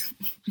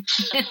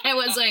 And I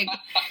was like,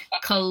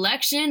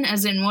 collection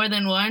as in more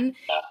than one?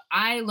 Yeah.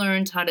 I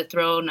learned how to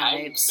throw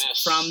knives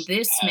from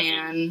this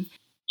man.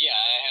 Yeah,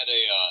 I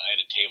had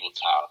a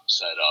tabletop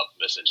set up,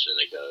 essentially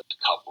like a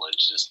couple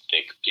inches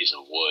thick piece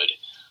of wood.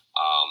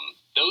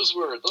 Those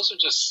were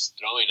just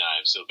throwing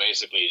knives. So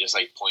basically, just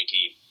like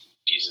pointy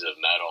pieces of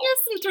metal. Yes,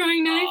 some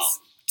throwing knives.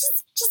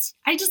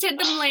 I just had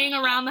them laying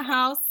around the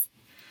house.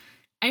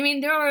 I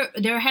mean,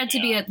 there had to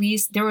be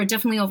there were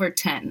definitely over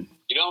 10.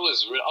 You Gun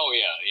was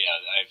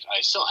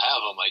I still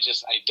have them. I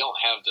don't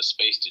have the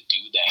space to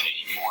do that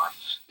anymore.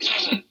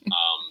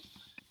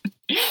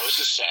 It was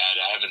just sad.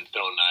 I haven't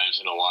thrown knives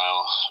in a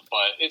while,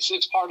 but it's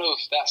part of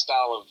that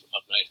style of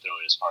knife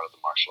throwing is part of the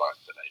martial art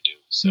that I do.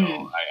 So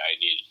I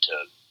needed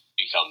to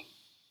become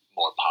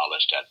more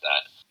polished at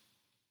that.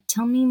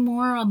 Tell me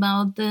more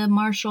about the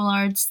martial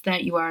arts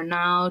that you are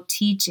now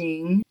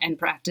teaching and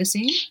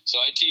practicing. So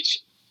I teach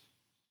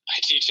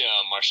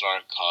a martial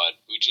art called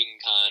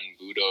Bujinkan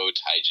Budo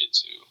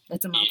Taijutsu.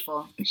 That's a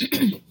mouthful.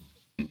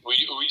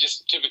 We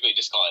just typically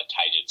just call it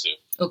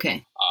Taijutsu.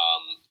 Okay.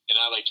 And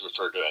I like to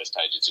refer to it as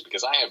Taijutsu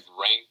because I have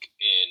rank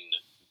in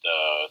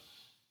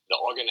the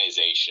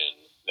organization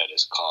that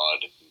is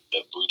called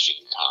the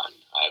Bujinkan.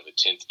 I have a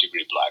 10th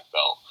degree black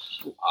belt.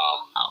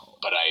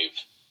 But I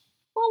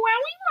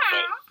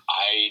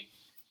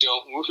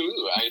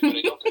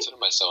don't consider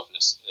myself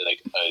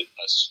like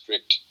a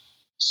strict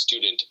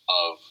student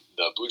of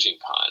the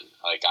Bujinkan.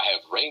 Like I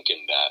have rank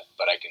in that,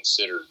 but I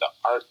consider the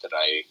art that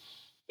I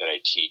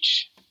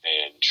teach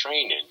and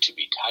train in to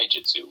be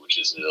Taijutsu, which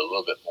is a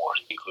little bit more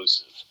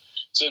inclusive.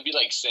 So it'd be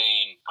like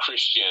saying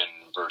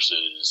Christian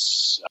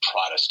versus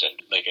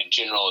Protestant, like a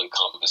general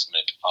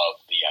encompassment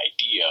of the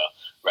idea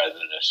rather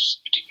than a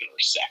particular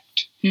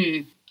sect.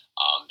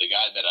 The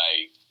guy that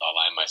I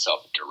align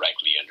myself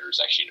directly under is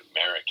actually an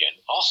American,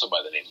 also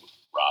by the name of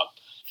Rob,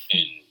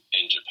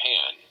 in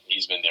Japan.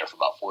 He's been there for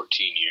about 14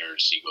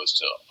 years. He goes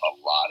to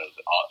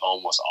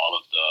almost all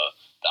of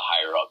the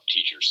higher up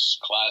teachers'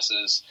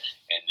 classes,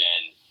 and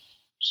then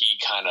he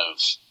kind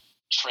of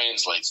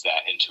translates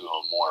that into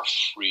a more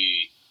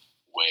free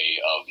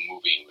way of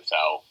moving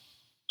without,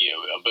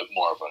 a bit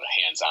more of a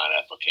hands-on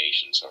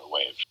application sort of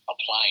way of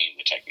applying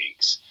the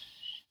techniques.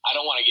 I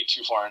don't want to get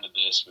too far into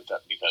this with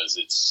that because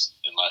it's,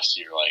 unless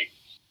you're like,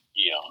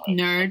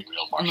 nerd, a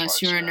real martial unless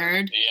arts you're a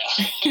nerd.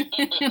 Yeah.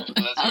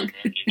 Unless you're a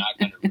nerd, you're not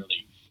going to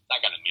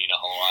mean a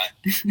whole lot.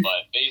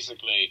 But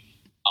basically,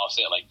 I'll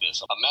say it like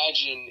this.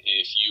 Imagine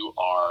if you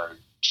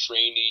are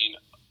training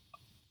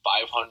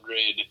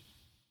 500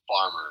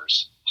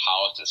 farmers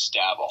how to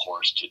stab a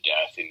horse to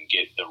death and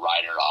get the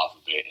rider off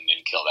of it and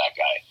then kill that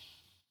guy.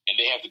 And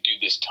they have to do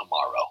this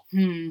tomorrow.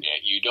 And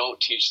you don't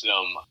teach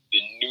them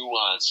the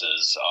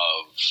nuances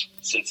of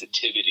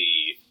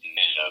sensitivity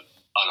in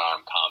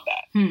unarmed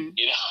combat.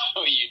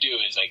 What you do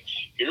is like,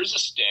 here's a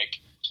stick.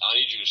 I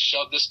need you to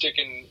shove this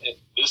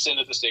end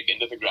of the stick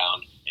into the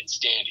ground and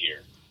stand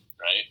here,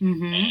 right?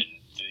 And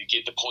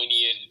get the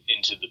pointy end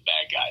into the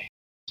bad guy.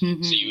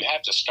 So you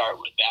have to start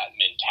with that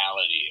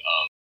mentality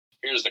of,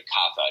 here's the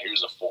kata,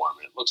 here's a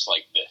form, and it looks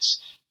like this.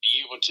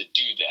 Be able to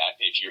do that.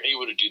 If you're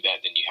able to do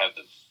that, then you have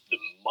the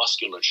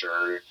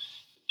musculature,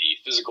 the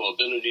physical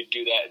ability to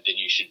do that, then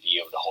you should be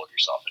able to hold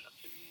yourself in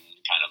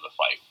kind of a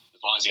fight. As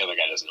long as the other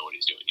guy doesn't know what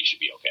he's doing, you should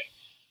be okay,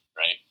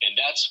 right? And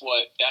that's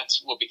what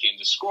became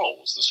the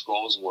scrolls. The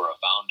scrolls were a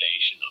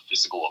foundation of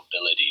physical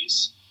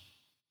abilities.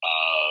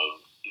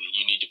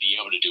 You need to be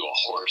able to do a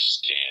horse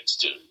stance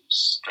to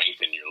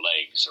strengthen your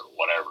legs or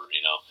whatever,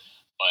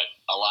 But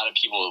a lot of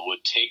people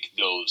would take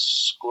those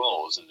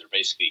scrolls and they're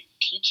basically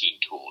teaching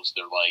tools.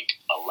 They're like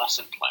a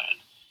lesson plan.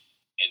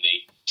 And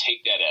they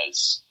take that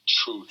as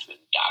truth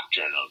and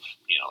doctrine of,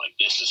 like,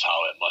 this is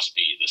how it must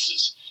be.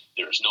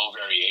 There's no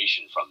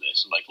variation from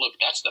this. I'm like, look,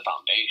 that's the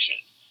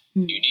foundation.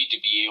 You need to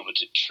be able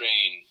to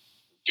train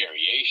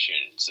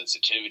variation,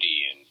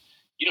 sensitivity, and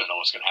you don't know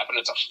what's going to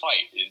happen. It's a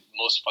fight.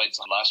 Most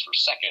fights last for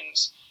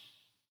seconds,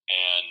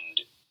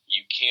 and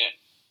you can't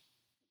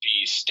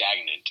be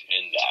stagnant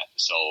in that.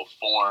 So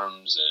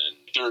forms, and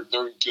they're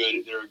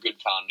good. They're a good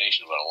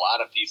foundation, but a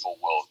lot of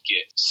people will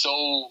get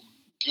so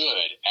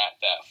good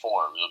at that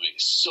form. They'll be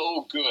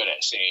so good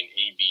at saying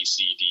A, B,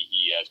 C, D,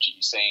 E, F,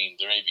 G, saying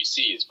their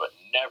ABCs, but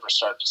never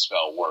start to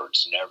spell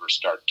words, never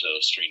start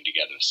to string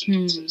together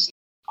sentences.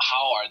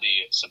 How are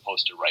they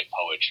supposed to write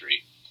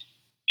poetry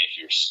if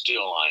you're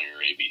still on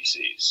your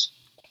ABCs?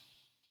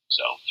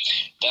 So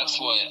that's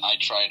what I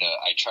try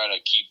to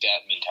keep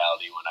that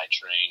mentality when I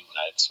train.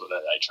 That's what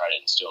I try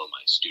to instill in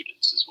my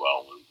students as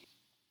well.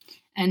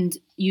 And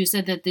you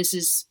said that this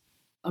is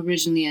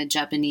originally a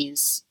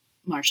Japanese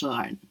martial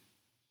art.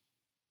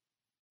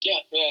 Yeah,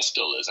 it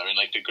still is. I mean,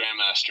 like the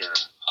Grandmaster,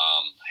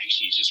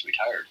 he's just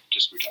retired.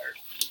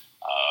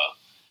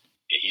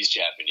 He's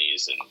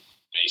Japanese, and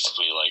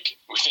basically, like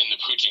within the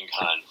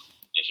Bujinkan,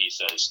 if he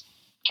says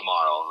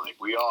tomorrow, like,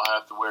 we all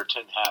have to wear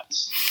 10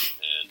 hats,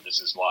 and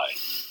this is why.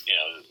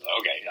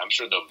 Okay, I'm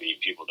sure there'll be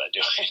people that do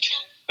it.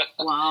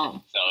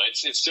 Wow. So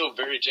it's still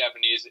very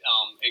Japanese.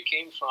 It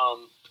came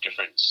from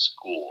different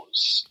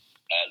schools,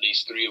 at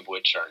least 3 of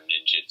which are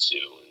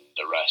ninjutsu, and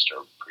the rest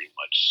are pretty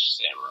much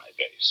samurai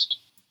based.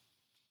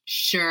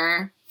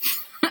 Sure.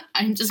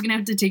 I'm just going to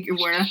have to take your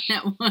word on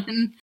that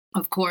one.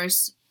 Of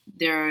course,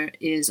 there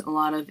is a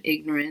lot of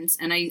ignorance,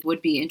 and I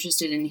would be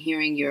interested in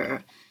hearing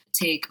your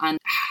take on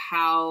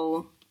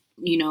how,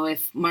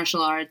 if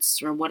martial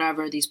arts or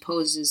whatever, these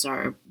poses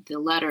are the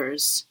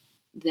letters,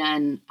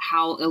 then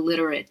how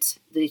illiterate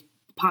the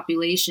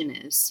population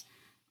is.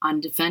 on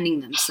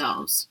defending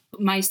themselves,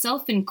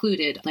 myself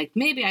included. Like,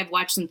 maybe I've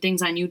watched some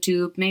things on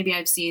YouTube, maybe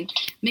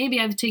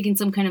I've taken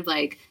some kind of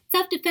like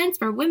self-defense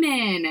for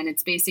women, and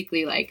it's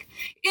basically like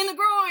in the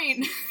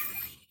groin.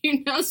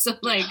 You know, so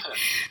like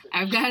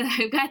I've got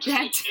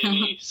that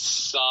any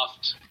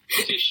soft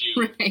tissue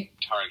right.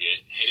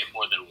 target, hit it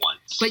more than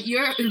once. But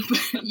you're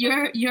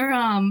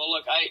Well,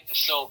 look, I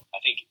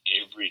think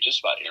just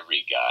about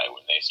every guy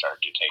when they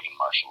start to taking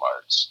martial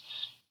arts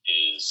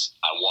is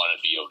I want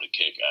to be able to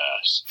kick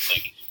ass.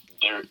 Like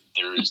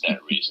there is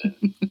that reason,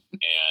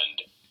 and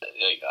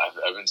like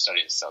I've been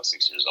studying since I was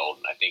 6 years old,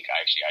 and I think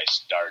I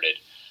started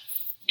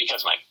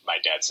because my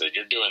dad said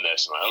you're doing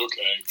this. I'm like,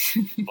 okay,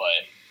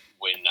 but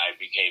when I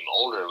became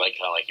older, like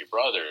kind of like your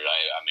brother,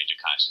 I made a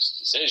conscious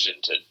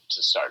decision to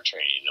start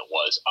training. It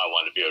was I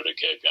want to be able to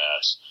kick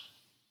ass,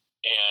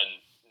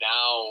 and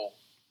now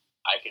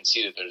I can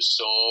see that there's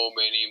so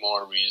many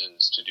more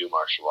reasons to do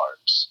martial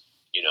arts.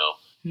 You know,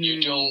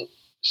 you don't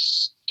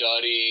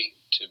study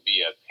to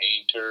be a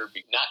painter.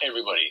 Not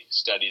everybody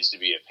studies to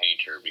be a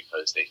painter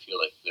because they feel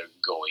like they're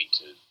going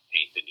to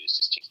paint the new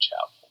Sistine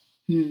Chapel.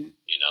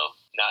 You know,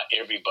 not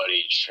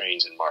everybody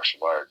trains in martial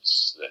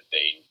arts that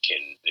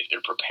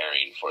they're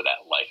preparing for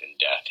that life and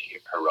death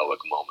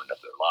heroic moment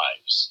of their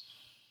lives.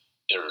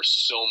 There are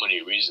so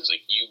many reasons.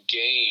 Like, you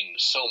gain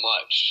so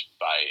much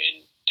by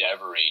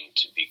endeavoring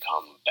to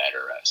become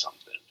better at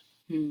something.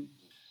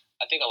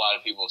 I think a lot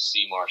of people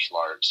see martial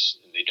arts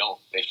and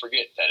they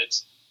forget that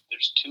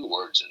there's two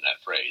words in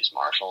that phrase,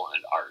 martial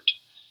and art.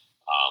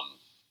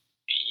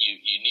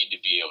 You need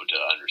to be able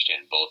to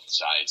understand both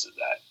sides of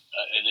that.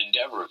 An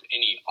endeavor of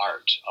any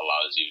art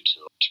allows you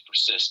to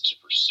persist, to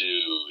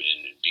pursue,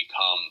 and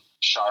become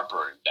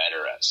sharper and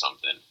better at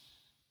something.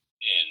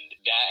 And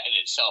that in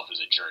itself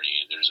is a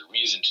journey, and there's a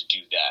reason to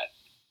do that.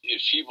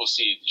 If people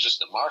see just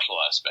the martial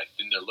aspect,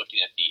 then they're looking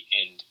at the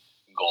end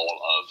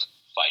goal of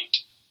fight.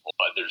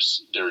 But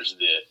there's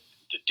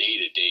the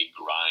day-to-day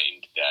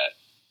grind that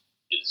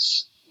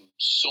is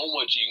so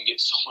much. You can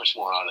get so much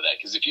more out of that,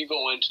 because if you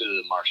go into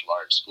the martial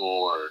arts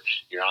school or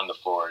you're on the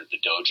floor at the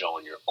dojo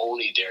and you're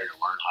only there to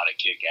learn how to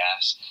kick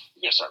ass,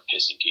 you're gonna start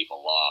pissing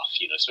people off.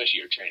 You know, especially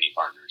your training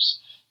partners.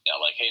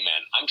 They're like, "Hey, man,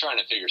 I'm trying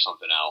to figure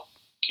something out.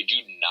 Could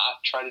you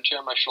not try to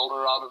tear my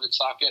shoulder out of its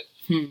socket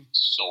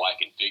so I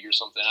can figure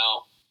something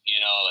out?" You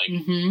know, like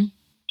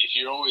if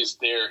you're always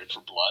there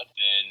for blood,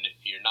 then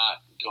you're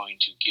not going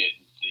to get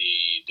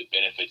the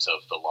benefits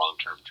of the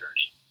long-term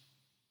journey.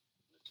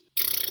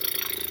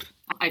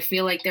 I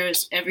feel like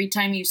every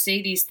time you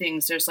say these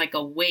things, there's like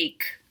a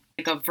wake,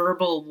 like a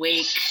verbal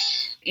wake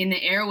in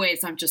the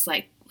airways. I'm just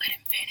like, let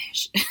him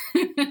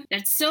finish.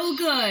 That's so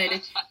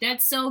good.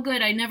 That's so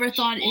good. I never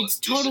thought it's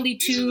totally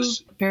two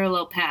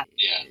parallel paths.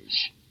 Yeah.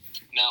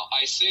 Now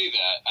I say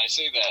that,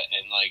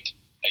 and like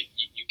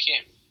you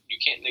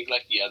can't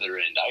neglect the other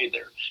end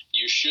either.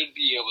 You should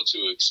be able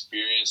to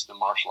experience the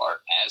martial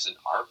art as an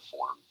art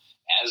form,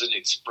 as an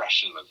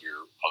expression of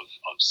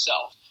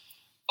self.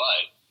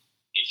 But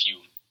if you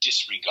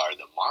disregard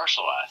the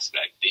martial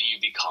aspect, then you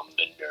become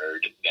the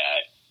nerd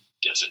that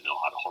doesn't know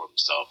how to hold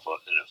himself up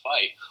in a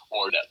fight,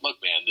 or that,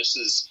 look, man, this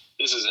is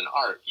an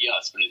art,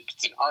 yes, but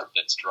it's an art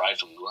that's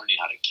derived from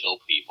learning how to kill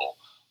people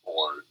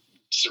or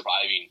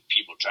surviving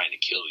people trying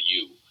to kill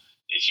you.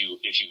 If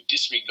you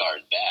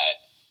disregard that,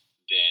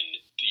 then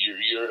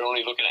you're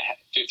only looking at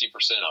 50%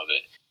 of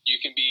it. You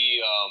can be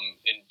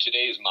in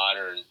today's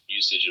modern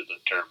usage of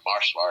the term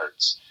martial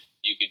arts,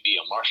 you could be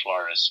a martial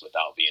artist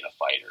without being a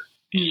fighter.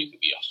 And you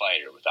could be a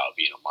fighter without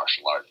being a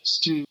martial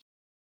artist.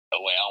 The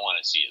way I want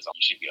to see it is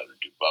you should be able to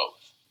do both.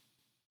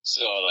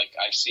 So, like,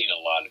 I've seen a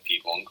lot of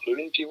people,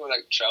 including people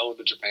that travel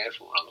to Japan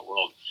from around the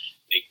world,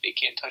 they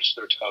can't touch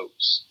their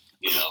toes.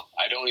 You know,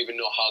 I don't even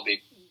know how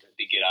they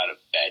get out of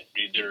bed.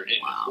 They're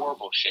in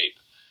horrible shape.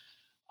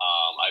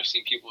 I've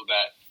seen people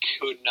that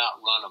could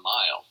not run a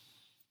mile,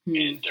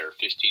 and they're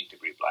 15th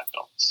degree black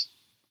belts.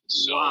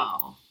 So,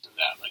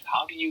 like,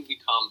 how do you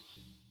become...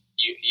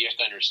 You have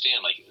to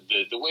understand, like,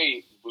 the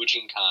way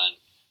Bujinkan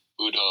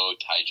Budo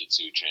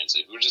Taijutsu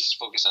translates. We're just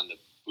focused on the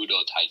Budo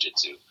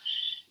Taijutsu.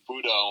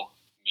 Budo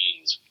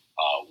means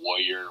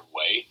warrior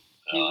way.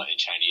 In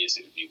Chinese,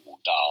 it would be Wu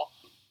Dao.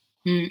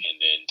 And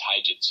then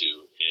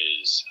Taijutsu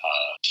is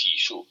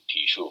Tishu,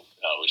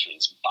 which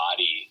means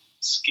body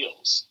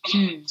skills.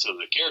 So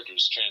the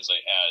characters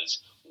translate as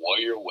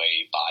warrior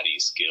way body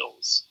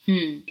skills.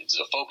 It's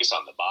a focus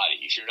on the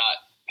body. If you're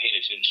not paying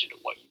attention to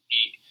what you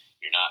eat,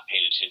 you're not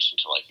paying attention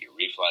to, like, your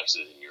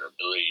reflexes and your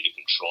ability to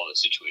control the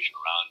situation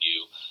around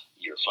you,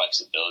 your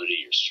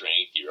flexibility, your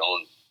strength, your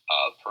own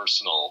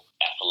personal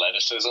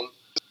athleticism,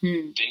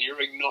 then you're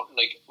ignoring,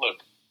 like,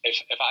 look,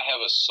 if I have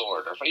a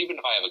sword, or even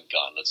if I have a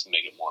gun, let's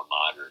make it more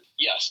modern.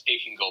 Yes,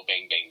 it can go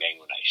bang, bang, bang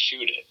when I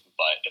shoot it,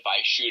 but if I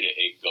shoot it,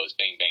 it goes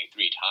bang, bang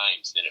 3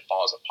 times, then it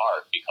falls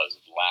apart because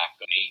of lack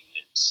of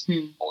maintenance,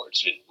 or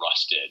it's been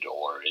rusted,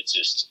 or it's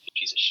just a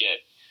piece of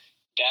shit.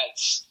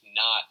 That's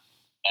not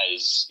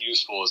as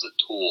useful as a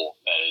tool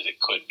as it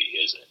could be,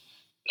 is it?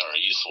 Or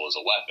useful as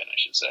a weapon, I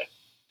should say.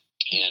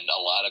 And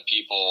a lot of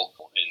people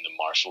in the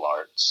martial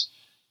arts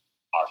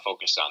are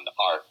focused on the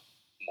art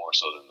more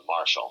so than the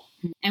martial.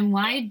 And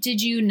why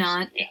did you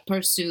not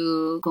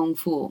pursue Kung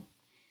Fu?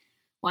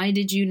 Why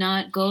did you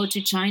not go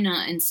to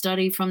China and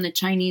study from the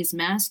Chinese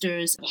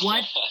masters?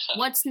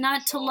 What's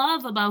not to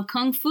love about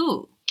Kung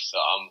Fu? So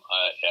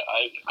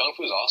Kung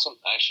Fu is awesome.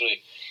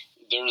 Actually,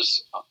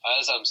 there's,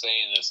 as I'm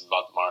saying this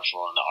about the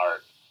martial and the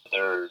art,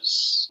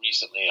 there's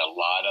recently a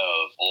lot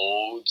of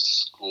old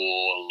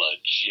school,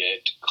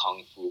 legit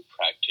Kung Fu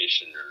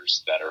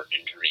practitioners that are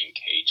entering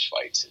cage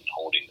fights and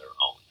holding their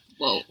own.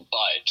 Whoa.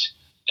 But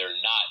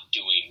they're not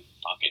doing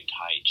fucking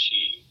Tai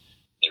Chi.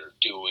 They're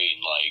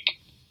doing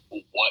like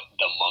what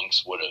the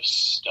monks would have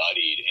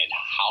studied and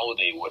how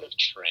they would have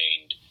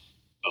trained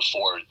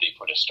before they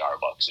put a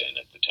Starbucks in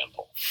at the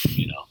temple.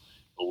 You know,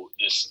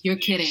 You're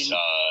kidding.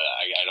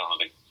 I don't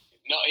know.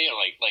 No,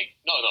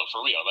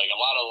 for real. Like a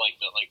lot of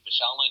the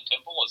Shaolin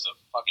Temple was a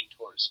fucking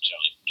tourist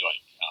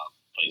joint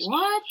place.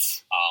 What?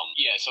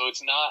 Yeah. So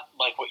it's not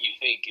like what you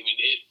think. I mean,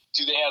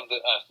 do they have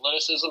the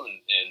athleticism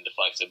and the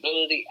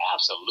flexibility?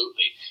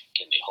 Absolutely.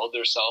 Can they hold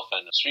themselves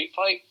in a street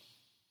fight?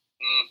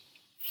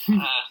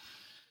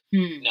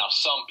 Now,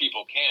 some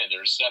people can.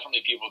 There's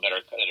definitely people that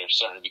are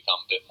starting to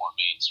become a bit more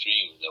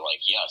mainstream. They're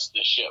like, yes,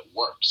 this shit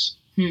works,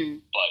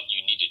 but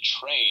you need to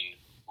train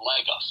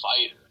like a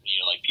fighter. You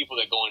know, like people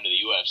that go into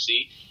the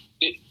UFC.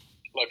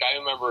 Look, I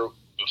remember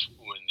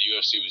when the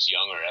UFC was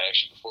younger,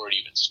 actually before it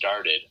even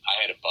started,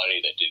 I had a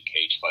buddy that did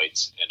cage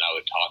fights, and I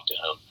would talk to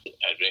him.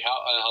 I'd be like,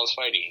 how's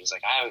fighting? He's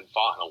like, I haven't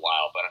fought in a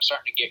while, but I'm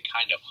starting to get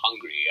kind of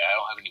hungry. I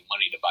don't have any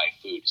money to buy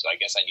food, so I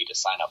guess I need to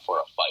sign up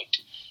for a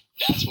fight.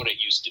 That's what it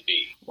used to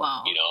be.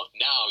 Wow. You know,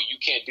 now you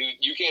can't do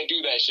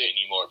that shit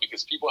anymore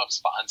because people have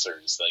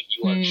sponsors. Like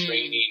you are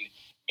training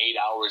 8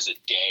 hours a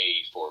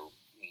day for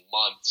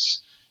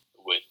months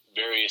with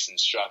various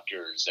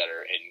instructors that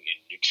are and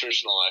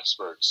nutritional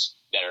experts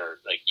that are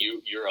like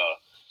you're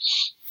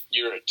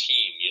a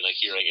team. You're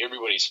like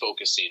everybody's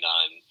focusing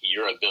on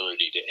your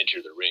ability to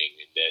enter the ring,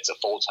 and it's a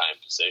full-time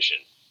position.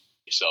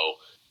 So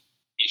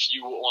if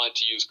you want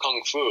to use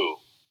Kung Fu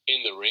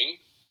in the ring,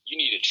 you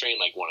need to train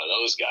like one of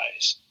those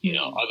guys, you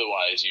know.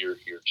 Otherwise, you're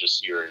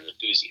an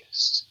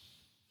enthusiast.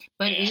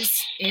 But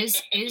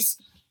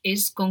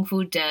is Kung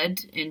Fu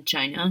dead in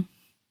China?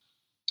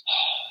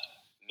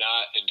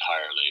 Not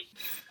entirely.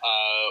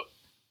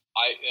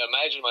 I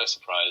imagine my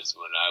surprise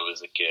when I was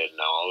a kid, and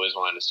I always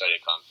wanted to study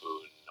Kung Fu,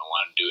 and I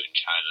wanted to do it in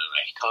China. And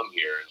I come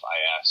here, and I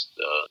asked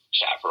the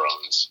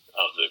chaperones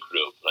of the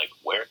group, like,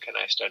 where can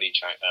I study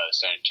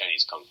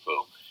Chinese Kung Fu?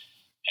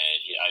 And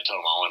I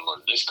told him I want to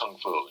learn this Kung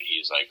Fu. And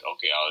he's like,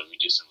 okay, let me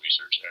do some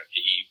research there.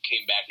 He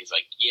came back. He's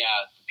like,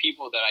 yeah, the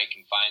people that I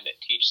can find that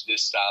teach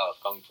this style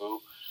of Kung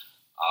Fu,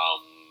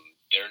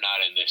 they're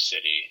not in this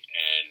city.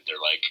 And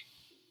they're like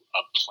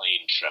a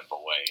plane trip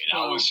away. And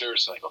I was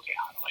seriously like, okay,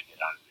 how do I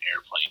get on an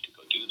airplane to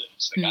go do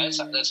this? Like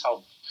that's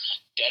how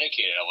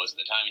dedicated I was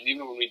at the time. And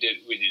even when we did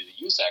the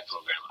USAC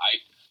program,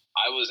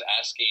 I was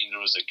asking,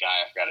 there was a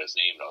guy, I forgot his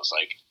name, but I was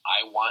like,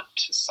 I want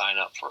to sign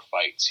up for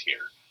fights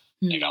here.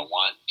 Like I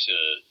want to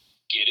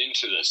get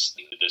into the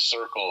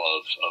circle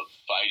of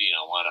fighting.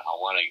 I want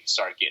to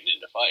start getting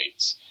into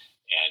fights,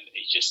 and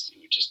it just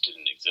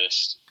didn't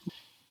exist.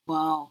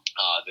 Wow.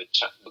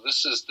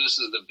 This is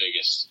the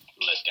biggest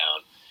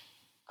letdown.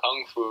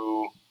 Kung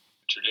Fu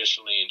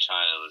traditionally in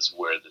China was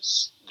where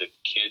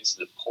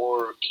the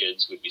poor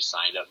kids would be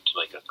signed up to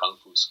like a Kung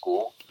Fu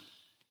school,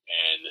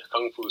 and the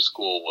Kung Fu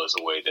school was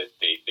a way that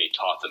they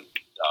taught them.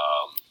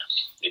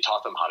 They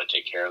taught them how to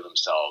take care of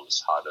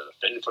themselves, how to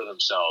fend for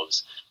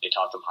themselves. They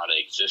taught them how to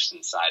exist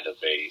inside of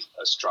a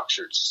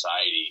structured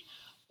society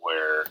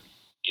where,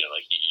 you know,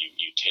 like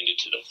you tended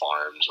to the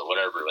farms or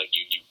whatever. Like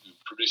you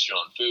produced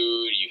your own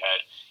food.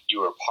 You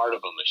were part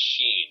of a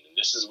machine. And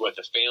this is what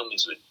the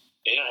families would.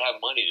 They don't have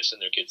money to send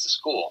their kids to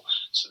school,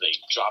 so they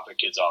drop their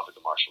kids off at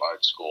the martial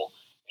arts school.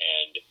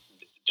 And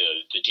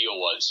the deal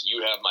was,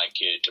 you have my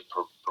kid to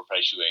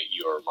perpetuate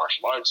your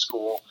martial arts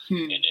school,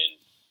 and then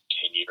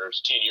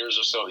 10 years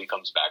or so, he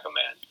comes back a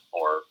man,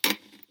 or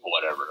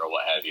whatever, or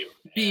what have you.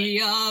 Be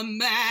a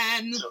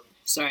man.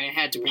 Sorry, I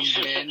had to bring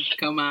that in.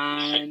 Come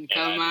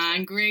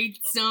on. Great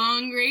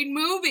song, great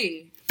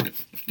movie.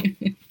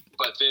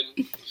 But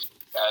then,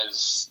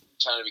 as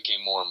China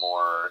became more and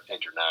more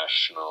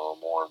international,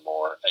 more and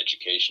more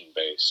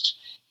education-based,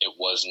 it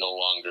was no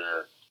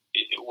longer...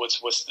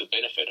 What's the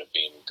benefit of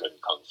being good in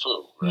Kung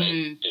Fu,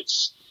 right?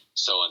 It's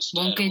so instead...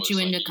 Won't get you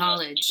like, into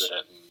college.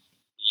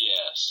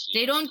 Yes.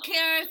 They don't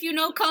care if you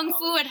know Kung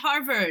Fu at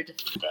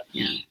Harvard. Okay.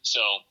 Yeah.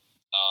 So,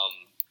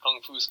 Kung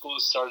Fu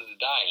schools started to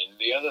die. And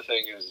the other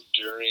thing is,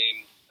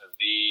 during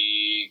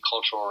the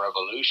Cultural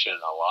Revolution,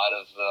 a lot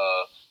of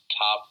the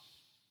top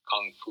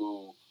Kung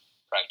Fu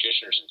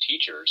practitioners and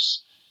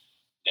teachers,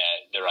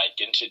 that their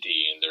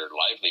identity and their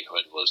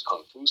livelihood was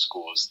Kung Fu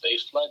schools, they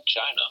fled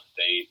China.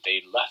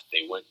 They left.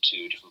 They went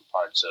to different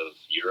parts of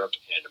Europe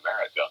and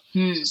America.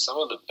 So some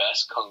of the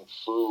best Kung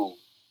Fu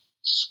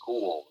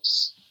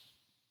schools,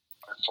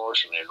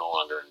 unfortunately, are no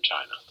longer in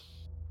China.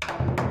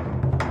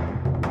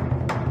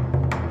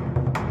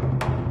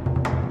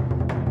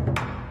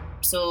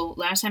 So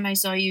last time I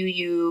saw you,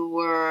 you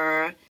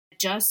were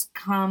just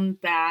come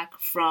back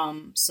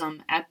from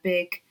some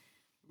epic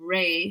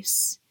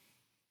race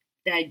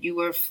that you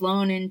were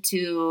flown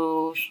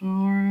into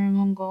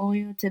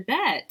Mongolia,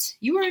 Tibet.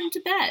 You were in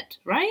Tibet,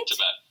 right?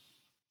 Tibet.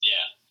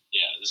 Yeah.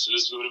 This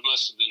must have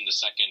been the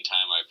second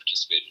time I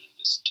participated in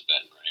this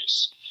Tibetan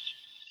race.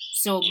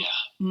 So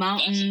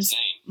mountains,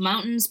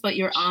 but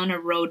you're on a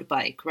road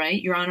bike,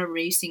 right? You're on a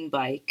racing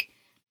bike,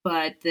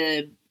 but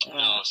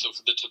no. So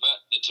for the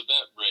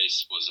Tibet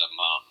race was a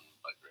mountain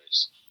bike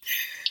race.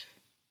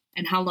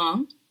 And how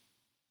long?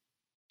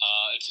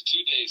 It's a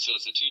 2-day, so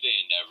it's a 2-day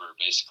endeavor.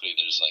 Basically,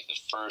 there's like the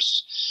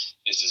first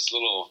is this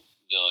little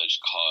village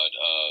called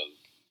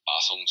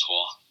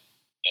Basongchuo.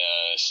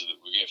 So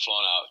we get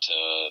flown out to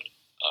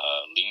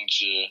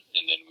Lingzhi,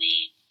 and then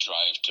we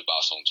drive to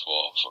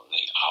Basongchuo for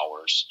like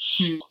hours,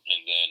 and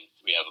then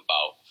we have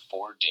about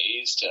 4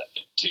 days to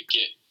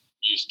get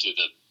used to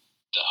the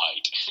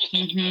height,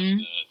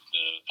 the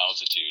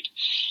altitude,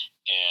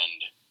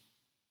 and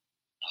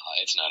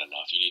it's not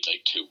enough. You need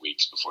like 2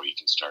 weeks before you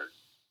can start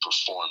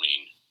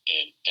performing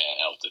at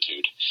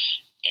altitude,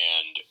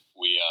 and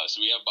we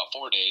have about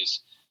 4 days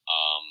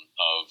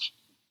of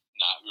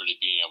not really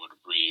being able to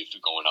breathe,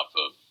 going up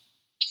a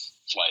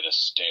flight of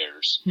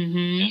stairs, and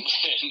then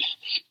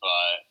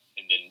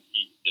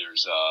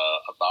there's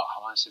about,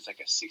 how much? It's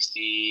like a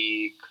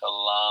 60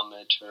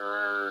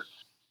 kilometer.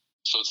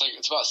 So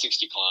it's about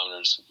 60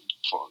 kilometers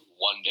for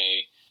 1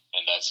 day,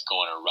 and that's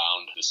going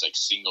around this like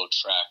single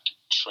tracked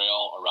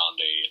trail around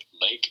a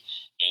lake.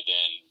 And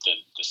then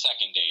the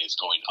second day is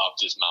going up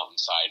this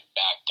mountainside,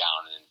 back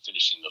down, and then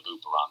finishing the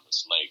loop around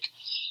this lake.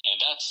 And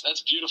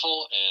that's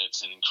beautiful, and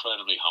it's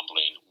incredibly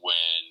humbling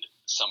when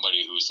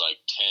somebody who's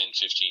like 10,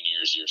 15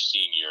 years your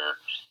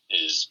senior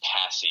is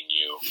passing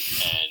you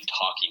and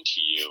talking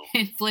to you.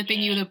 And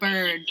flipping you the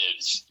bird.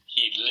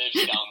 He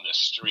lives down the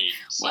street.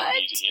 So What?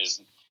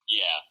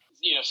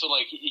 So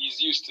like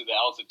he's used to the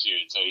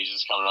altitude, so he's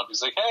just coming up.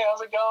 He's like, "Hey,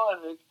 how's it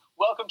going?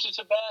 Welcome to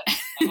Tibet.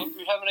 I hope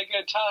you're having a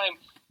good time.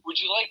 Would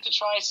you like to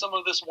try some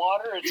of this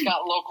water? It's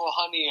got local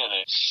honey in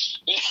it."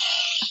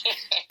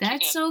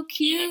 That's so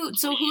cute.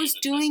 So who's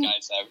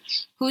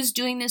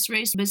doing this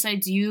race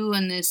besides you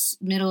and this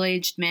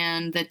middle-aged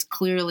man that's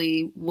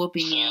clearly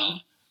whooping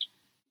you?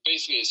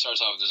 Basically, it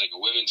starts off, there's like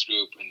a women's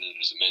group, and then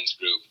there's a men's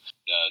group.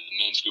 The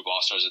men's group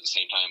all starts at the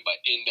same time,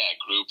 but in that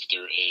group,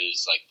 there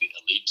is like the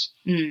elite,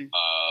 and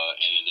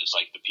then there's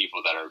like the people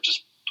that are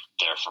just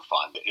there for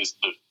fun. They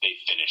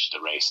finish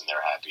the race and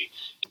they're happy.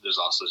 There's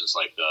also just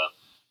like the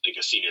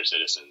senior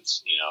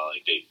citizens,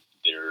 like they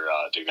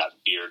got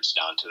beards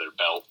down to their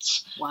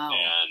belts. Wow.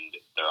 And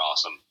they're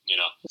awesome.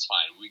 It's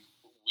fine. We're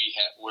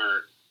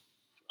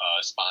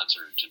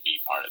sponsored to be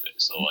part of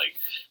it, so like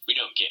we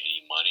don't get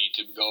any money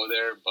to go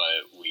there,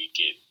 but we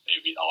get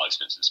maybe all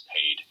expenses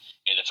paid.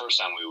 And the first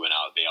time we went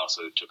out, they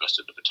also took us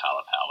to the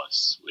Potala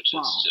Palace, which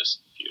is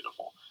just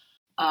beautiful.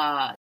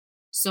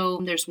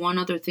 So there's one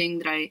other thing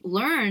that I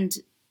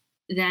learned,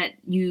 that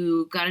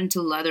you got into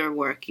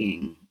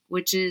leatherworking,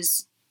 which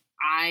is,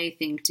 I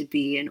think, to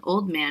be an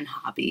old man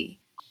hobby.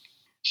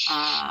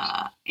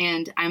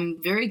 And I'm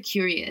very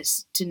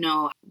curious to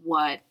know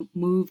what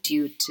moved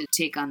you to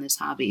take on this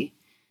hobby.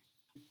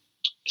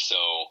 So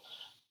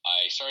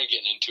I started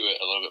getting into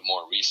it a little bit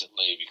more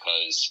recently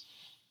because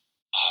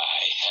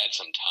I had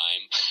some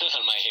time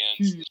on my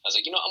hands. I was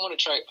like, I want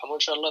to try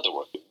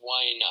leatherwork.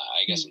 Why not?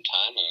 I got some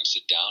time. I'm going to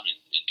sit down and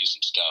do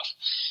some stuff.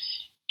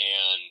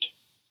 And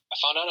I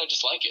found out I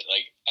just like it.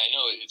 Like, I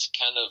know it's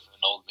kind of an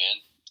old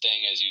man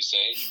thing, as you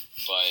say,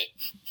 but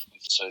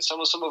so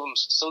some of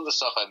the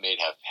stuff I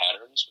made have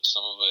patterns, but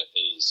some of it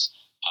is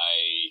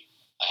I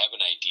have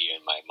an idea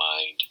in my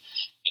mind,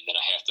 and then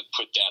I have to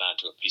put that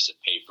onto a piece of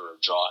paper,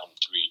 draw it in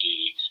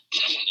 3D,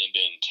 and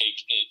then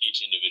take each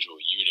individual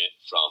unit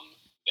from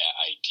that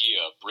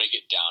idea, break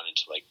it down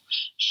into like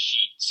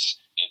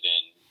sheets, and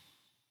then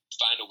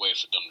find a way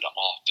for them to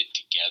all fit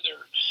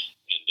together,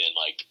 and then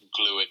like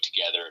glue it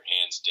together,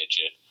 hand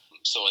stitch it.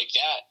 So like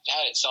that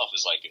itself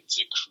is like, it's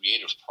a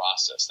creative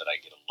process that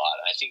I get a lot.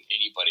 And I think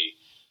anybody,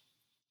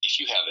 if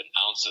you have an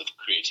ounce of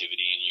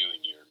creativity in you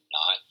and you're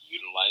not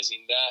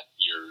utilizing that,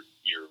 you're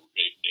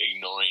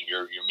ignoring,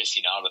 you're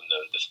missing out on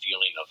the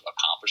feeling of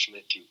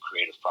accomplishment through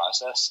creative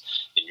process,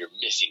 and you're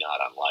missing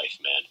out on life,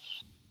 man.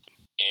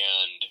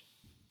 And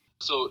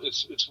so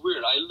it's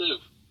weird. I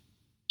live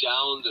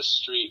down the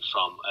street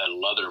from a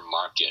leather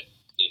market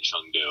in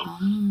Chengdu,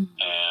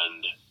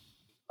 and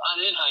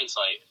in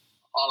hindsight,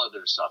 all of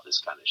their stuff is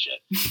kind of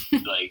shit.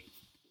 Like,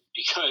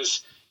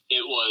 because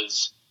it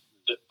was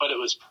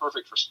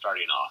perfect for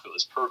starting off. It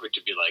was perfect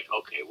to be like,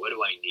 okay, what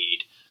do I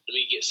need? Let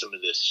me get some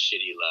of this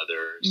shitty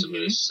leather, some of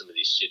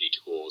these shitty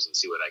tools, and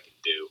see what I can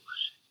do.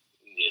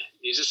 Yeah,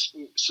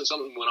 so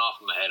something went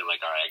off in my head. I'm like,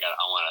 all right, I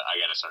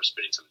gotta start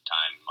spending some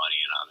time and money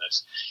on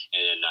this.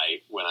 And then I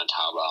went on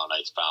Taobao and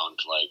I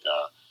found like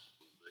the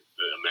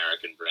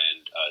American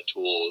brand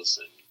tools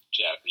and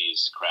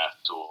Japanese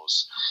craft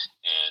tools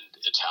and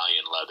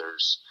Italian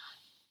leathers,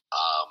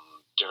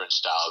 different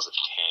styles of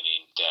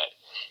tanning that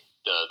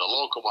the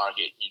local local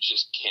market, you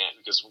just can't,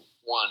 because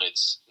one,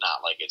 it's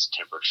not like it's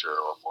temperature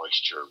or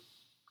moisture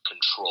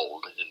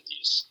controlled in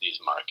these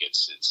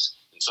markets. And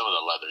some of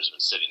the leather's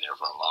been sitting there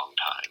for a long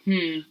time.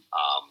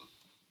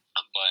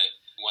 But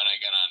when I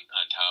got on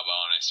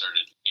Taobao and I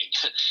started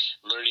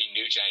learning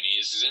new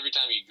Chinese, because every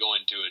time you go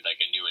into it, like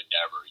a new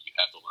endeavor, you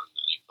have to learn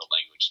the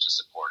language to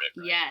support it.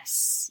 Right?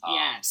 Yes.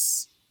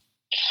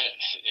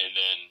 And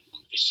then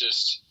it's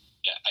just,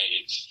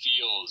 it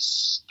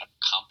feels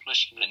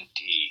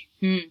accomplishment-y.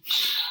 You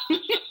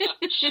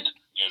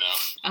know?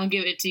 I'll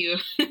give it to you.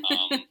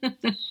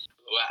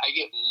 I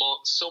get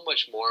so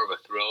much more of a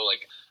thrill.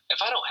 Like,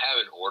 if I don't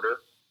have an order,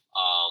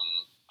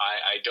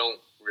 I don't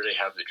really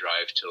have the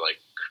drive to like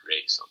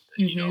create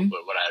something, you know.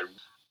 But what I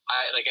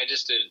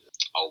just did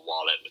a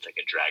wallet with like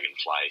a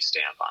dragonfly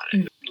stamp on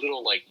it,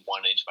 little like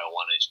 1 inch by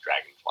 1 inch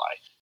dragonfly.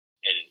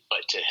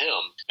 But to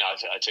him, now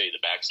I'll tell you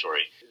the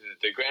backstory.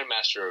 The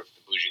Grandmaster of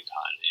the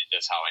Bujinkan,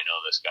 that's how I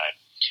know this guy.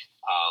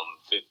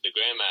 The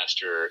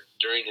Grandmaster,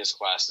 during his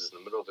classes, in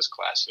the middle of his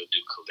class, he'll do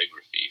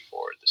calligraphy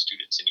for the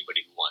students.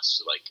 Anybody who wants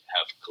to like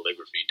have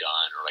calligraphy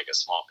done or like a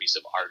small piece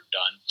of art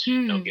done,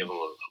 they'll give him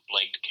a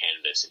blank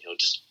canvas and he'll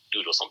just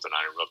doodle something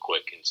on it real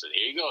quick and say,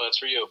 "Here you go, that's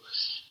for you."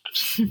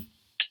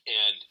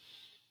 And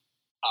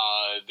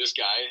this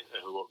guy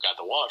who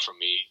got the wallet from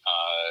me,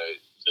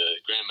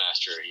 the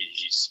Grandmaster, he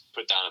just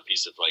put down a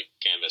piece of like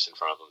canvas in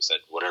front of him and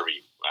said, whatever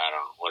you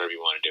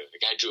want to do. The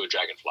guy drew a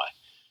dragonfly,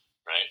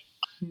 right?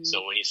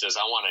 So when he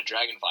says, "I want a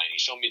dragonfly," and he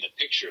showed me the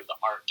picture of the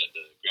art that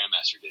the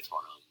Grandmaster did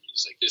for him,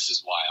 he's like, "This is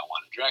why I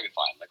want a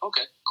dragonfly." I'm like,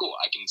 "Okay, cool.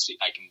 I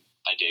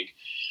dig."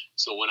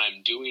 So when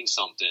I'm doing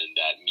something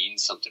that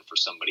means something for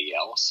somebody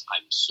else,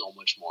 I'm so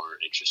much more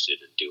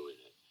interested in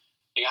doing it.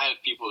 Like, I have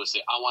people that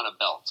say, "I want a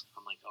belt."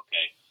 I'm like,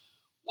 "Okay,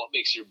 what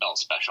makes your belt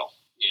special?"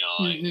 You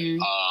know,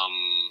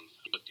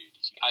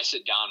 I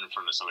sit down in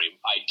front of somebody.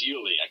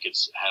 Ideally, I could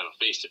have a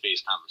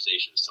face-to-face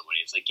conversation with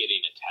somebody. It's like getting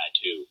a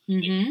tattoo.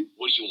 Like,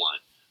 what do you want?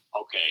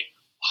 Okay,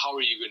 how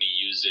are you going to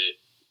use it?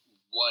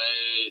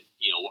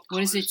 What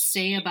does it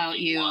say about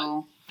you?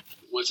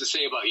 What does it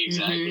say about you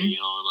exactly? You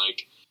know,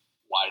 like,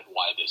 why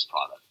this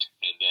product?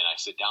 And then I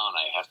sit down.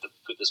 I have to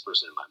put this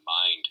person in my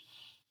mind,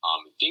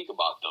 and think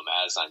about them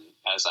as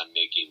I'm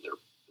making their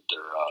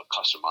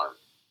custom art.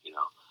 You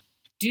know.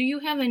 Do you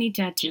have any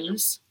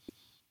tattoos?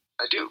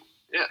 I do.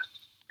 Yeah.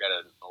 Got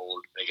an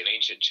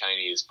ancient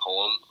Chinese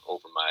poem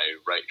over my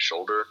right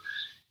shoulder.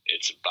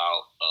 It's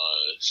about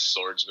a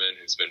swordsman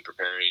who's been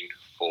preparing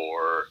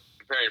for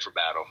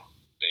battle,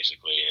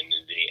 basically, and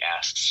then he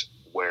asks,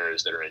 "Where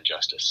is there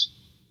injustice?"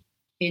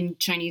 In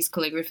Chinese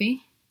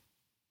calligraphy?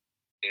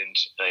 In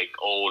like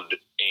old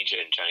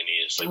ancient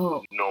Chinese, like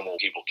normal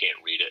people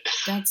can't read it.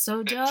 That's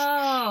so dope.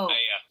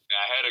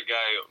 I had a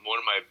guy, one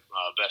of my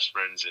best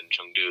friends in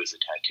Chengdu is a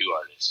tattoo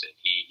artist, and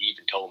he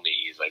even told me,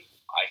 he's like,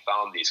 "I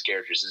found these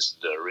characters. This is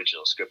the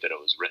original script that it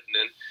was written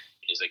in."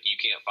 He's like, "You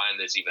can't find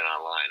this even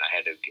online. I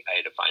had to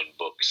find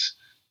books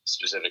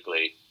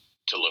specifically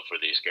to look for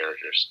these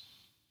characters."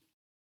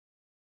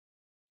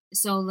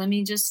 So let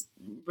me just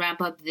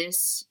wrap up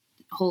this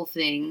whole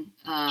thing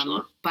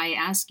by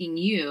asking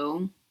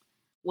you,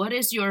 what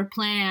is your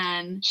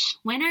plan?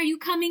 When are you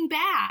coming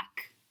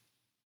back?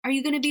 Are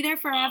you going to be there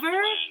forever?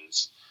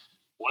 Plans.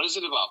 What is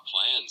it about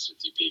plans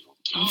with you people?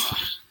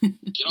 God,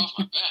 get off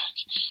my back.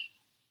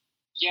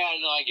 Yeah,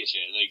 no, I get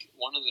you. Like,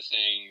 one of the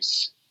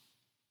things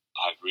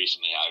I've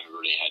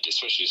really had,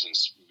 especially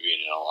since being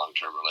in a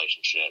long-term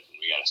relationship, and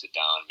we got to sit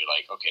down and be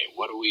like, okay,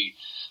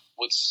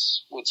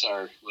 what's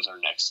our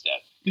next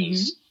step?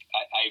 Because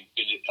I've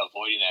been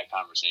avoiding that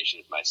conversation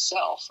with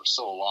myself for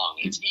so long.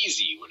 It's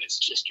easy when it's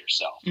just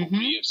yourself. But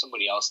when you have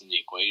somebody else in the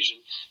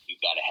equation,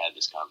 you've got to have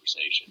this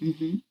conversation.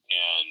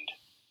 And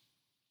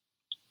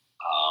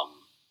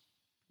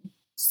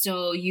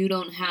so you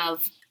don't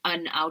have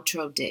an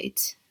outro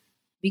date?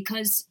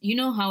 Because you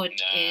know how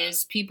it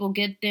is. People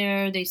get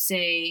there, they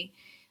say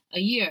a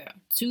year,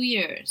 2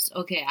 years.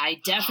 Okay, I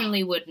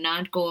definitely would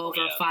not go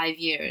over 5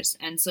 years.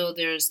 And so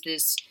there's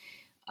this...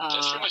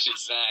 That's pretty much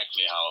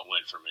exactly how it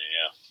went for me,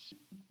 yeah.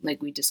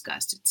 Like we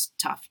discussed, it's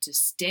tough to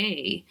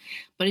stay,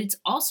 but it's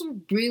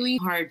also really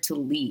hard to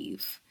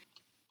leave.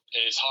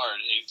 It's hard,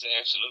 it's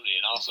absolutely.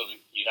 And also,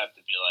 you have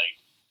to be like,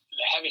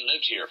 having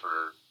lived here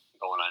for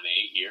going on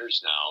 8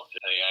 years now,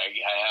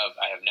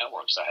 I have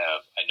networks.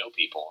 I know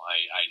people.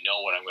 I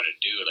know what I'm going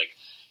to do. Like,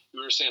 we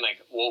were saying, like,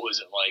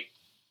 what's it like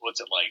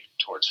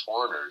towards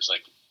foreigners?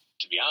 Like,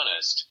 to be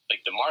honest,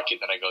 like the market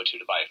that I go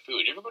to buy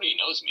food, everybody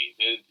knows me.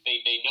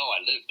 They know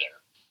I live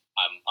there.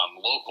 I'm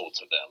local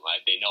to them.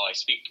 They know I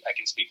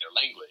can speak their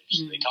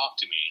language. They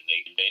talk to me,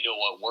 and they know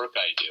what work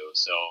I do.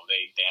 So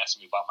they ask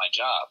me about my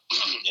job,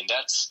 and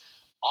that's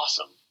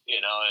awesome.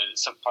 You know, and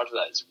some part of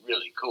that is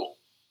really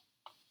cool.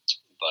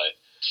 But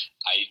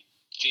I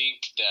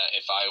think that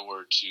if I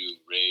were to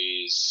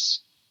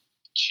raise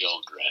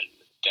children,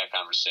 that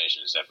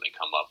conversation has definitely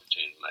come up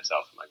between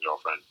myself and my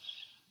girlfriend.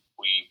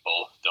 We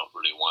both don't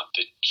really want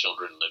the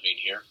children living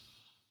here.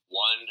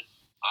 One,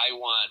 I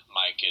want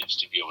my kids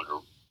to be able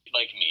to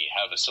like me,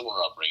 have a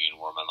similar upbringing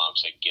where my mom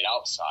said, get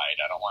outside.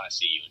 I don't want to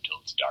see you until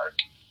it's dark,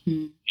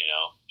 you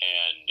know?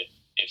 And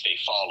if they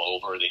fall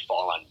over, they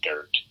fall on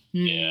dirt.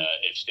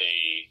 If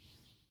they,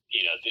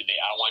 you know,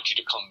 I want you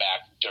to come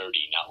back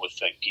dirty, not with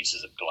like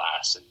pieces of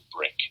glass and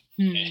brick,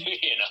 you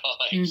know,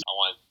 like I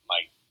want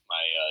my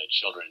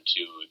children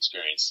to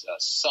experience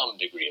some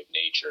degree of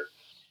nature.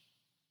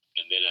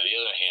 And then on the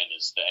other hand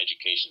is the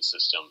education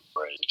system,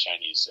 whereas the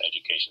Chinese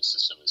education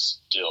system is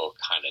still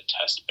kind of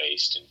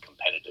test-based and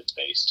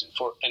competitive-based,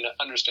 and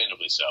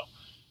understandably so,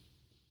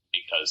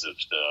 because of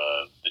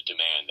the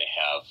demand they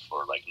have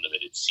for like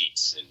limited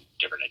seats in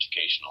different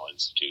educational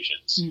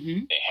institutions.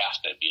 They have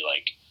to be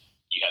like,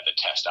 you have to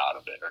test out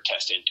of it, or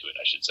test into it,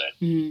 I should say.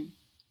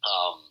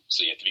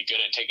 So you have to be good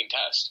at taking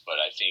tests. But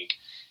I think,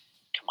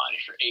 come on,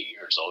 if you're 8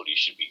 years old, you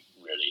should be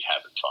really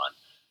having fun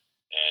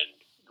and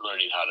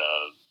learning how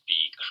to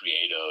be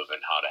creative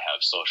and how to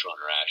have social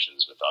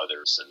interactions with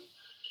others.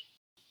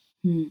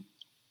 And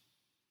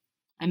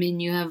I mean,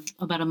 you have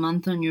about a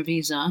month on your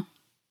visa.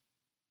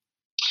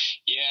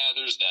 Yeah,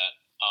 there's that.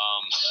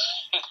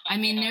 I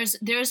mean,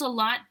 there's a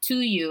lot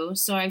to you,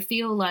 so I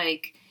feel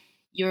like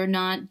you're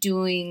not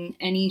doing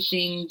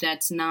anything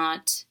that's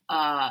not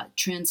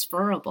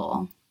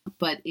transferable,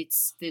 but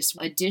it's this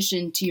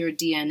addition to your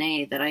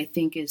DNA that I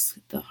think is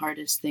the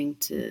hardest thing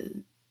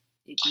to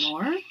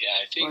ignore.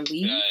 Yeah, I think.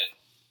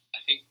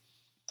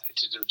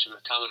 To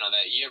comment on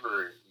that, you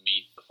ever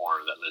meet the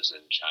foreigner that lives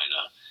in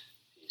China?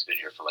 He's been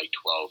here for like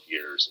 12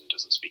 years and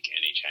doesn't speak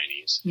any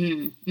Chinese.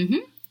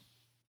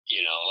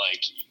 You know,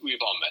 like,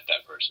 we've all met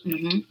that person.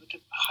 Like,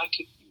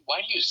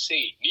 why do you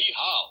say ni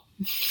hao?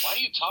 Why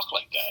do you talk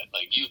like that?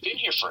 Like, you've been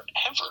here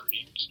forever.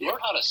 You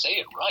learn how to say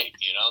it right,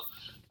 you know?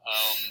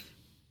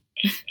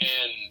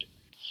 And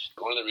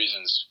one of the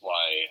reasons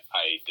why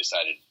I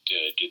decided to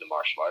do the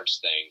martial arts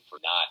thing, for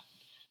not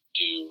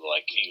do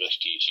like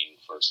English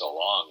teaching for so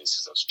long, is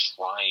because I was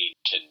trying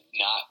to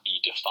not be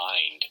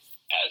defined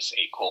as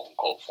a quote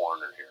unquote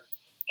foreigner here.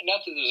 And not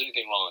that there's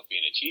anything wrong with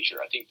being a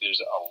teacher. I think there's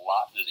a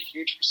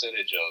huge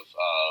percentage of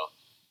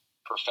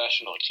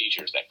professional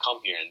teachers that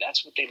come here, and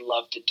that's what they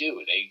love to do.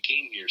 They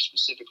came here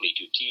specifically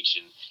to teach,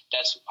 and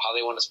that's how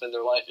they want to spend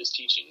their life, is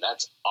teaching.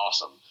 That's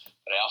awesome.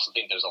 But I also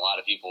think there's a lot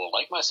of people,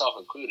 like myself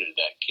included,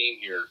 that came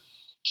here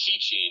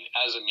teaching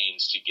as a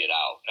means to get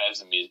out,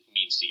 as a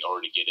means to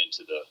already get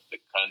into the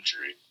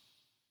country.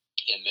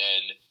 And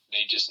then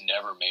they just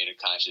never made a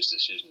conscious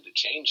decision to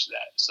change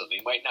that. So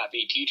they might not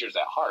be teachers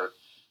at heart,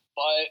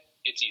 but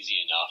it's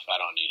easy enough. I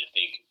don't need to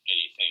think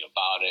anything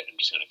about it. I'm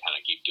just going to kind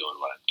of keep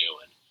doing what I'm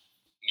doing.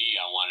 Me,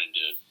 I wanted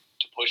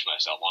to push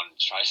myself, wanted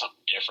to try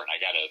something different.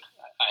 I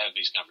have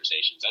these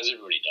conversations, as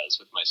everybody does,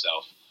 with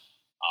myself.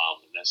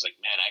 And it's like,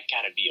 man, I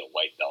got to be a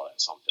white belt at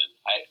something.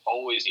 I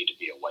always need to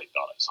be a white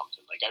belt at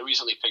something. Like, I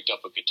recently picked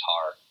up a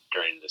guitar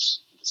during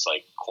this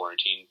like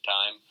quarantine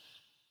time.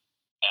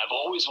 And I've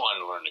always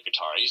wanted to learn the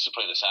guitar. I used to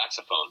play the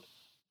saxophone.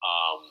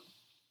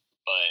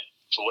 But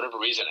for whatever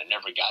reason, I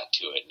never got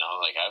to it. And I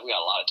was like, I've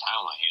got a lot of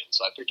time on my hands.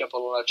 So I picked up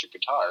an electric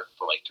guitar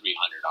for like $300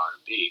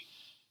 RMB.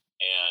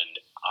 And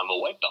I'm a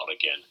white belt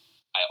again.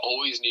 I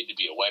always need to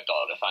be a white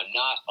belt. If I'm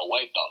not a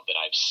white belt, then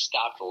I've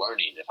stopped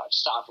learning. If I've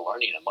stopped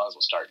learning, I might as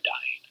well start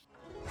dying.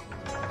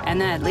 And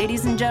that,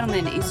 ladies and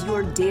gentlemen, is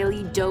your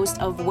daily dose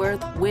of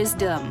worth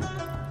wisdom.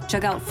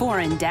 Check out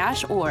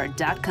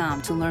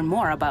foreign-or.com to learn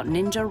more about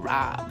Ninja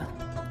Rob.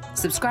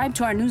 Subscribe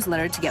to our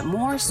newsletter to get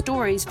more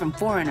stories from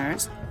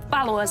foreigners.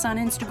 Follow us on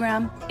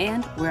Instagram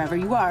and wherever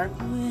you are.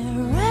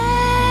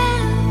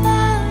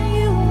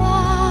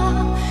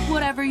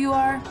 Whatever you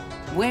are,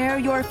 wear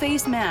your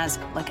face mask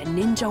like a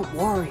ninja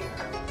warrior.